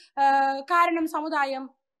பயன்படுத்துறார்கள், காரணம் சமுதாயம்.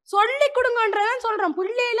 சொல்லி கொடுங்கன்றதான் சொல்றோம்.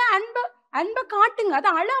 பிள்ளையில அன்பை காட்டுங்க,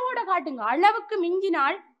 அதை அளவோட காட்டுங்க. அளவுக்கு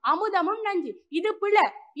மிஞ்சினால் அமுதமும் நஞ்சு. இது பிள்ளை,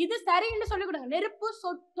 இது சரின்னு சொல்லிக் கொடுங்க. நெருப்பு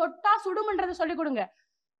தொட்டா சுடுமன்றதை சொல்லிக் கொடுங்க.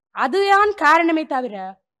 அதுதான் காரணமே தவிர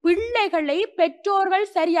பிள்ளைகளை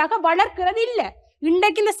பெற்றோர்கள் சரியாக வளர்க்கிறது இல்ல.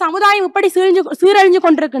 இன்றைக்கு இந்த சமுதாயம் இப்படி சீரழிஞ்சு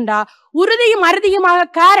கொண்டிருக்கின்றா உறுதியும்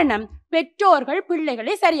அறுதியுமாக காரணம் பெற்றோர்கள்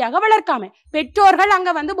பிள்ளைகளை சரியாக வளர்க்காம. பெற்றோர்கள்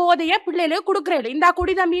அங்க போதைய பிள்ளைகளுக்கு கொடுக்கறேன், இந்த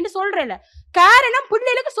குடி தம்பின்னு சொல்றேன். காரணம்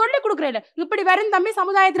பிள்ளைகளுக்கு சொல்லி கொடுக்கறேன். இப்படி வரும் தம்பி,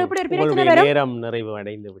 சமுதாயத்துல இப்படி ஒரு பிரச்சனை வரும், நிறைவு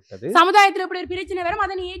அடைந்து விட்டது. சமுதாயத்துல இப்படி ஒரு பிரச்சனை வரும்,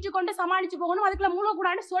 அதை நீ ஏற்றுக்கொண்டு சமாளிச்சு போகணும், அதுக்குள்ள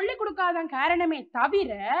மூலக்கூடாது சொல்லி கொடுக்காதான் காரணமே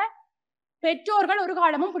தவிர பெற்றோர்கள் ஒரு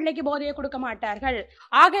காலமும் பிள்ளைக்கு போதையை கொடுக்க மாட்டார்கள்.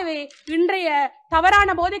 ஆகவே இன்றைய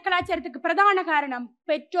தவறான போதை கலாச்சாரத்துக்கு பிரதான காரணம்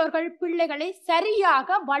பெற்றோர்கள் பிள்ளைகளை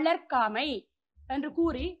சரியாக வளர்க்காமை என்று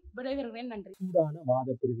கூறி விடைபெறுகிறேன். நன்றி. சூடான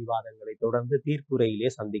வாத பிரதிவாதங்களை தொடர்ந்து தீர்ப்புரையிலே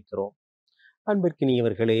சந்திக்கிறோம்.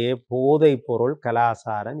 அன்பிற்கினியவர்களே, போதை பொருள்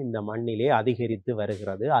கலாச்சாரம் இந்த மண்ணிலே அதிகரித்து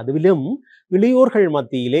வருகிறது. அதிலும் இளையோர்கள்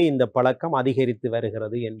மத்தியிலே இந்த பழக்கம் அதிகரித்து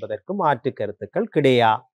வருகிறது என்பதற்கும் மாற்று கருத்துக்கள்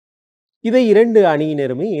கிடையா. இதை இரண்டு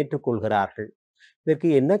அணியினருமே ஏற்றுக்கொள்கிறார்கள். இதற்கு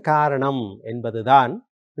என்ன காரணம் என்பதுதான்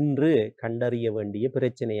இன்று கண்டறிய வேண்டிய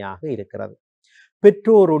பிரச்சனையாக இருக்கிறது.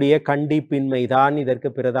 பெற்றோருடைய கண்டிப்பின்மைதான் இதற்கு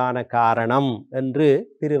பிரதான காரணம் என்று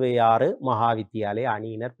திருவையாறு மகாவித்தியாலய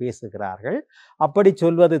அணியினர் பேசுகிறார்கள். அப்படி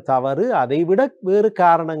சொல்வது தவறு, அதைவிட வேறு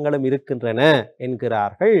காரணங்களும் இருக்கின்றன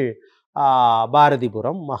என்கிறார்கள்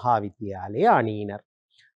பாரதிபுரம் மகாவித்தியாலய அணியினர்.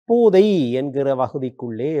 போதை என்கிற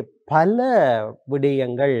வகுதிக்குள்ளே பல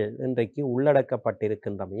விடயங்கள் இன்றைக்கு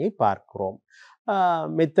உள்ளடக்கப்பட்டிருக்கின்றமையை பார்க்கிறோம்.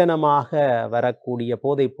 மெத்தனமாக வரக்கூடிய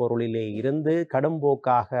போதைப் பொருளிலே இருந்து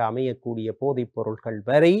கடும்போக்காக அமையக்கூடிய போதைப் பொருட்கள்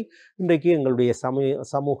வரை இன்றைக்கு எங்களுடைய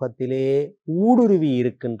சமூகத்திலே ஊடுருவி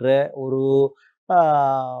இருக்கின்ற ஒரு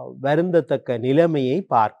வருந்தத்தக்க நிலைமையை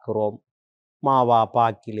பார்க்கிறோம். மாவா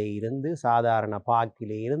பாக்கிலே இருந்து, சாதாரண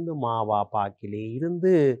பாக்கிலே இருந்து, மாவா பாக்கிலே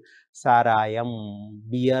இருந்து, சாராயம்,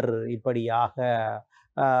 பியர், இப்படியாக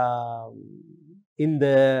இந்த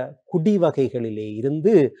குடி வகைகளிலே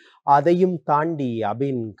இருந்து அதையும் தாண்டி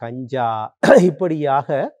அபின், கஞ்சா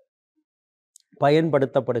இப்படியாக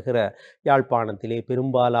பயன்படுத்தப்படுகிற யாழ்ப்பாணத்திலே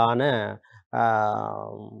பெரும்பாலான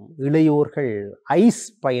இளையோர்கள் ஐஸ்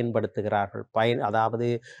பயன்படுத்துகிறார்கள். அதாவது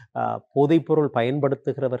போதைப்பொருள்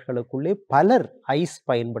பயன்படுத்துகிறவர்களுக்குள்ளே பலர் ஐஸ்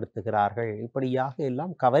பயன்படுத்துகிறார்கள். இப்படியாக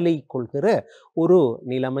எல்லாம் கவலை கொள்கிற ஒரு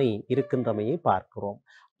நிலைமை இருக்கின்றமையை பார்க்கிறோம்.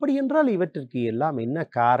 அப்படி என்றால் இவற்றிற்கு எல்லாம் என்ன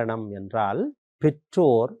காரணம் என்றால்,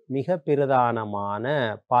 பெற்றோர் மிக பிரதானமான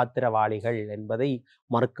பாத்திரவாளிகள் என்பதை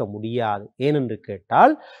மறுக்க முடியாது. ஏனென்று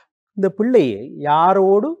கேட்டால், இந்த பிள்ளையை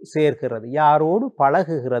யாரோடு சேர்கிறது, யாரோடு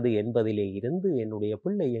பழகுகிறது என்பதிலே இருந்து என்னுடைய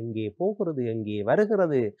பிள்ளை எங்கே போகிறது, எங்கே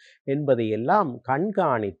வருகிறது என்பதை எல்லாம்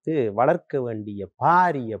கண்காணித்து வளர்க்க வேண்டிய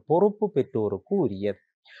பாரிய பொறுப்பு பெற்றோருக்கு உரியது.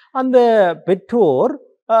 அந்த பெற்றோர்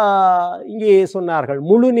இங்கே சொன்னார்கள்,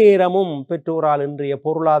 முழு நேரமும் பெற்றோரால் இன்றைய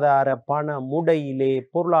பொருளாதார பண முடையிலே,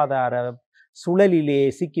 பொருளாதார சுழலிலே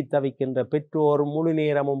சிக்கி தவிக்கின்ற பெற்றோர் முழு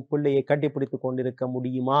நேரமும் பிள்ளையை கட்டிப்பிடித்து கொண்டிருக்க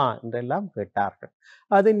முடியுமா என்றெல்லாம் கேட்டார்கள்.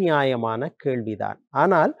 அது நியாயமான கேள்விதான்.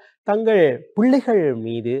 ஆனால் தங்கள் பிள்ளைகள்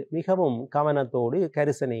மீது மிகவும் கவனத்தோடு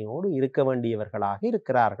கரிசனையோடு இருக்க வேண்டியவர்களாக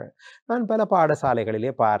இருக்கிறார்கள். நான் பல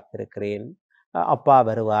பாடசாலைகளிலே பார்த்திருக்கிறேன். அப்பா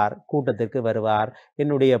வருவார், கூட்டத்திற்கு வருவார்,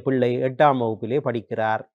 என்னுடைய பிள்ளை 8ஆம் வகுப்பிலே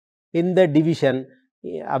படிக்கிறார், எந்த டிவிஷன்,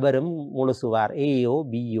 அவரும் முழுசுவார். ஏயோ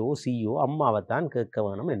பியோ சியோ அம்மாவைத்தான் கேட்க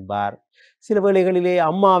வேணும் என்பார். சில வேளைகளிலே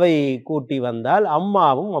அம்மாவை கூட்டி வந்தால்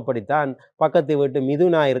அம்மாவும் அப்படித்தான், பக்கத்து வீட்டு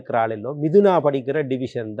மிதுனா இருக்கிறாள் இல்லோ, மிதுனா படிக்கிற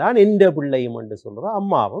டிவிஷன் தான் எந்த பிள்ளையும் என்று சொல்கிற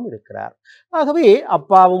அம்மாவும் இருக்கிறார். ஆகவே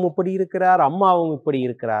அப்பாவும் இப்படி இருக்கிறார், அம்மாவும் இப்படி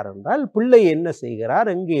இருக்கிறார் என்றால் பிள்ளை என்ன செய்கிறார்,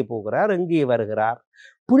 எங்கே போகிறார், எங்கே வருகிறார்?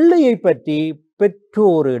 பிள்ளையை பற்றி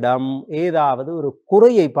பெற்றோரிடம் ஏதாவது ஒரு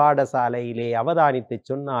குறையை பாடசாலையிலே அவதானித்து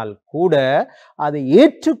சொன்னால் கூட அதை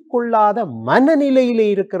ஏற்றுக்கொள்ளாத மனநிலையிலே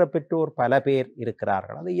இருக்கிற பெற்றோர் பல பேர்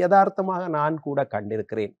இருக்கிறார்கள். அதை யதார்த்தமாக நான் கூட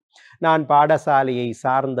கண்டிருக்கிறேன். நான் பாடசாலையை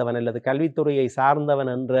சார்ந்தவன் அல்லது கல்வித்துறையை சார்ந்தவன்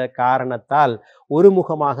என்ற காரணத்தால்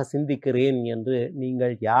ஒருமுகமாக சிந்திக்கிறேன் என்று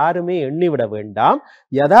நீங்கள் யாருமே எண்ணிவிட வேண்டாம்.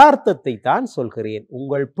 யதார்த்தத்தை தான் சொல்கிறேன்.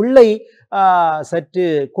 உங்கள் பிள்ளை சற்று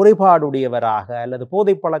குறைபாடுடையவராக அல்லது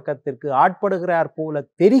போதை பழக்கத்திற்கு ஆட்படுகிறார் போல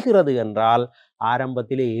தெரிகிறது என்றால்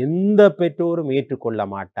ஆரம்பத்திலே எந்த பெற்றோரும் ஏற்றுக்கொள்ள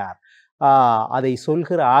மாட்டார். அதை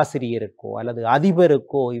சொல்கிற ஆசிரியருக்கோ அல்லது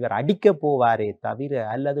அதிபருக்கோ இவர் அடிக்க போவாரே தவிர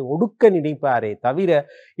அல்லது ஒடுக்க நினைப்பாரே தவிர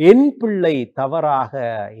என் பிள்ளை தவறாக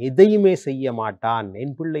எதையுமே செய்ய மாட்டான்,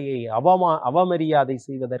 என் பிள்ளையை அவமரியாதை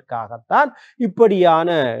செய்வதற்காகத்தான்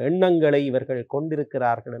இப்படியான எண்ணங்களை இவர்கள்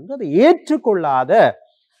கொண்டிருக்கிறார்கள் என்று அதை ஏற்றுக்கொள்ளாத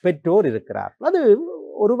பெற்றோர் இருக்கிறார். அது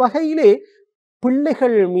ஒரு வகையிலே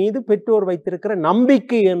பிள்ளைகள் மீது பெற்றோர் வைத்திருக்கிற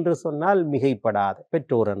நம்பிக்கை என்று சொன்னால் மிகைப்படாது.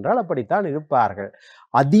 பெற்றோர் என்றால் அப்படித்தான் இருப்பார்கள்.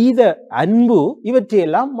 அதீத அன்பு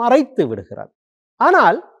இவற்றையெல்லாம் மறைத்து விடுகிறது.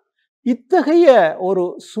 ஆனால் இத்தகைய ஒரு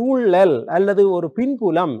சூழல் அல்லது ஒரு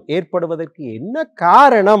பின்புலம் ஏற்படுவதற்கு என்ன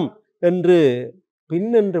காரணம் என்று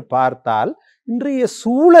பின்னென்று பார்த்தால் இன்றைய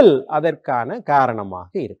சூழல் அதற்கான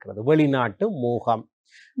காரணமாக இருக்கிறது. வெளிநாட்டு மோகம்.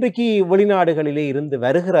 இன்றைக்கு வெளிநாடுகளிலே இருந்து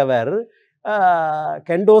வருகிறவர்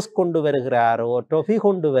கெண்டோஸ் கொண்டு வருகிறாரோ, டொஃபி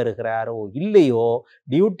கொண்டு வருகிறாரோ இல்லையோ,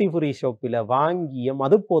 டியூட்டி ஃப்ரீ ஷாப்பில் வாங்கிய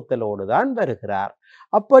மதுப்போத்தலோடு தான் வருகிறார்.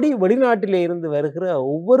 அப்படி வெளிநாட்டிலே இருந்து வருகிற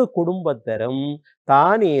ஒவ்வொரு குடும்பத்தரும்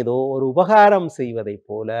தான் ஏதோ ஒரு உபகாரம் செய்வதை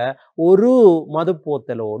போல ஒரு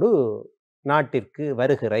மதுப்போத்தலோடு நாட்டிற்கு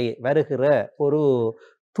வருகிற ஒரு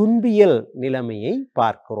துன்பியல் நிலைமையை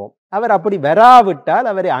பார்க்கிறோம். அவர் அப்படி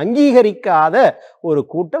வராவிட்டால் அவரை அங்கீகரிக்காத ஒரு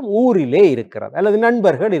கூட்டம் ஊரிலே இருக்கிறது அல்லது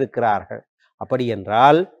நண்பர்கள் இருக்கிறார்கள். அப்படி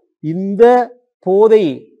என்றால் இந்த போதை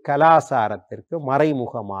கலாச்சாரத்திற்கு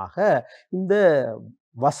மறைமுகமாக இந்த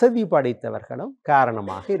வசதி படைத்தவர்களும்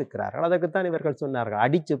காரணமாக இருக்கிறார்கள். அதற்குத்தான் இவர்கள் சொன்னார்கள்,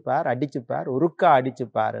 அடிச்சுப்பார் ஒருக்கா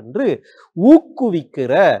அடிச்சுப்பார் என்று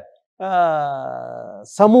ஊக்குவிக்கிற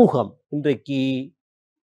சமூகம் இன்றைக்கு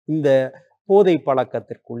இந்த போதை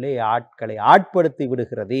பழக்கத்திற்குள்ளே ஆட்களை ஆட்படுத்தி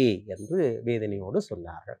விடுகிறதே என்று வேதனையோடு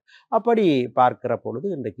சொன்னார்கள். அப்படி பார்க்கிற பொழுது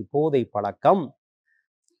இன்றைக்கு போதை பழக்கம்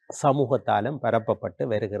சமூகத்தாலும் பரப்பப்பட்டு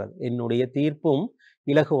வருகிறது. என்னுடைய தீர்ப்பும்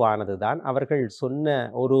இலகுவானதுதான். அவர்கள் சொன்ன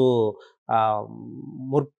ஒரு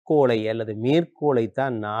முற்கோளை அல்லது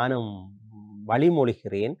மேற்கோளைத்தான் நானும்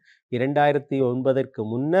வழிமொழிகிறேன். 2009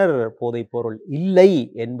 முன்னர் போதைப்பொருள் இல்லை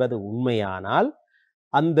என்பது உண்மையானால்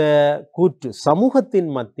அந்த கூற்று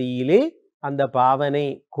சமூகத்தின் மத்தியிலே அந்த பாவனை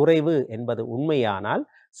குறைவு என்பது உண்மையானால்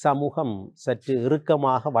சமூகம் சற்று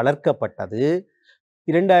இறுக்கமாக வளர்க்கப்பட்டது.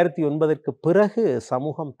 2009 பிறகு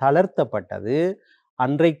சமூகம் தளர்த்தப்பட்டது.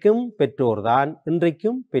 அன்றைக்கும் பெற்றோர்தான்,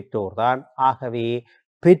 இன்றைக்கும் பெற்றோர்தான். ஆகவே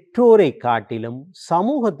பெற்றோரை காட்டிலும்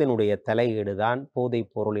சமூகத்தினுடைய தலையீடுதான்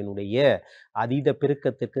போதைப் பொருளினுடைய அதீத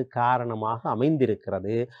பெருக்கத்திற்கு காரணமாக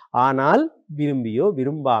அமைந்திருக்கிறது. ஆனால் விரும்பியோ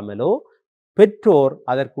விரும்பாமலோ பெற்றோர்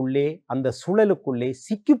அதற்குள்ளே அந்த சுழலுக்குள்ளே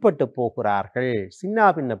சிக்கப்பட்டு போகிறார்கள்,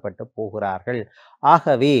 சின்னாபின்னப்பட்டு போகிறார்கள்.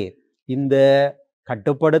 ஆகவே இந்த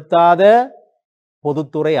கட்டுப்படுத்தாத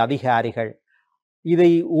பொதுத்துறை அதிகாரிகள், இதை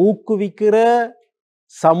ஊக்குவிக்கிற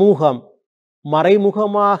சமூகம்,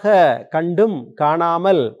 மறைமுகமாக கண்டும்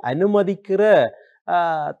காணாமல் அனுமதிக்கிற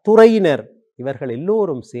துறையினர், இவர்கள்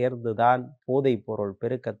எல்லோரும் சேர்ந்துதான் போதைப் பொருள்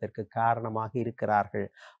பெருக்கத்திற்கு காரணமாக இருக்கிறார்கள்.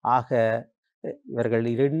 ஆக இவர்கள்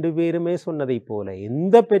 2 பேருமே சொன்னதை போல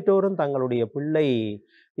எந்த பெற்றோரும் தங்களுடைய பிள்ளை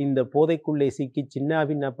இந்த போதைக்குள்ளே சிக்கி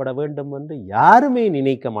சின்னாபின்னப்பட வேண்டும் என்று யாருமே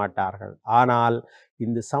நினைக்க மாட்டார்கள். ஆனால்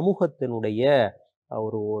இந்த சமூகத்தினுடைய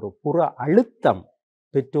ஒரு புற அழுத்தம்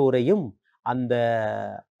பெற்றோரையும் அந்த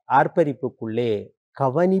ஆர்ப்பரிப்புக்குள்ளே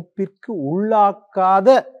கவனிப்பிற்கு உள்ளாக்காத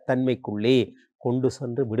தன்மைக்குள்ளே கொண்டு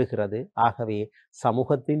சென்று விடுகிறது. ஆகவே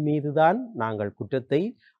சமூகத்தின் மீதுதான் நாங்கள் குற்றத்தை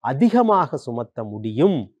அதிகமாக சுமத்த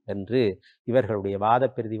முடியும் என்று இவர்களுடைய வாத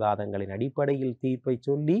பிரதிவாதங்களின் அடிப்படையில் தீர்ப்பை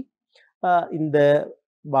சொல்லி இந்த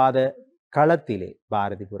வாத களத்திலே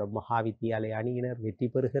பாரதிபுரம் மகாவித்தியாலய அணியினர் வெற்றி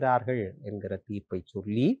பெறுகிறார்கள் என்கிற தீர்ப்பை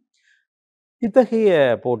சொல்லி, இத்தகைய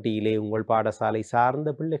போட்டியிலே உங்கள் பாடசாலை சார்ந்த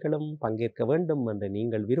பிள்ளைகளும் பங்கேற்க வேண்டும் என்று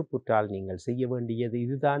நீங்கள் விருப்புற்றால் நீங்கள் செய்ய வேண்டியது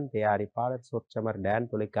இதுதான். தயாரிப்பாளர் சொற்சமர் டான்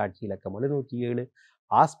தொலைக்காட்சி இலக்கம் 707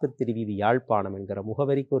 ஆஸ்பத்திரி வீதி யாழ்ப்பாணம் என்கிற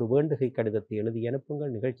முகவரிக்கு ஒரு வேண்டுகை கடிதத்தை எழுதி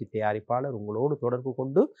அனுப்புங்கள். நிகழ்ச்சி தயாரிப்பாளர் உங்களோடு தொடர்பு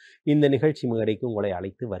கொண்டு இந்த நிகழ்ச்சி மேடைக்கு உங்களை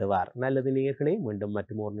அழைத்து வருவார். நல்லது நேயர்களே, மீண்டும்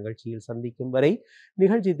மற்றும் ஒரு நிகழ்ச்சியில் சந்திக்கும் வரை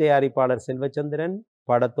நிகழ்ச்சி தயாரிப்பாளர் செல்வச்சந்திரன்,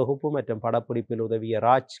 படத்தொகுப்பு மற்றும் படப்பிடிப்பில் உதவிய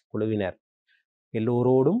ராஜ் குழுவினர்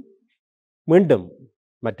எல்லோரோடும் மீண்டும்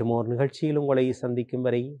மற்றும் ஒரு நிகழ்ச்சியில் உங்களை சந்திக்கும்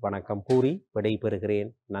வரை வணக்கம் கூறி விடைபெறுகிறேன்.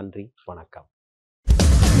 நன்றி, வணக்கம்.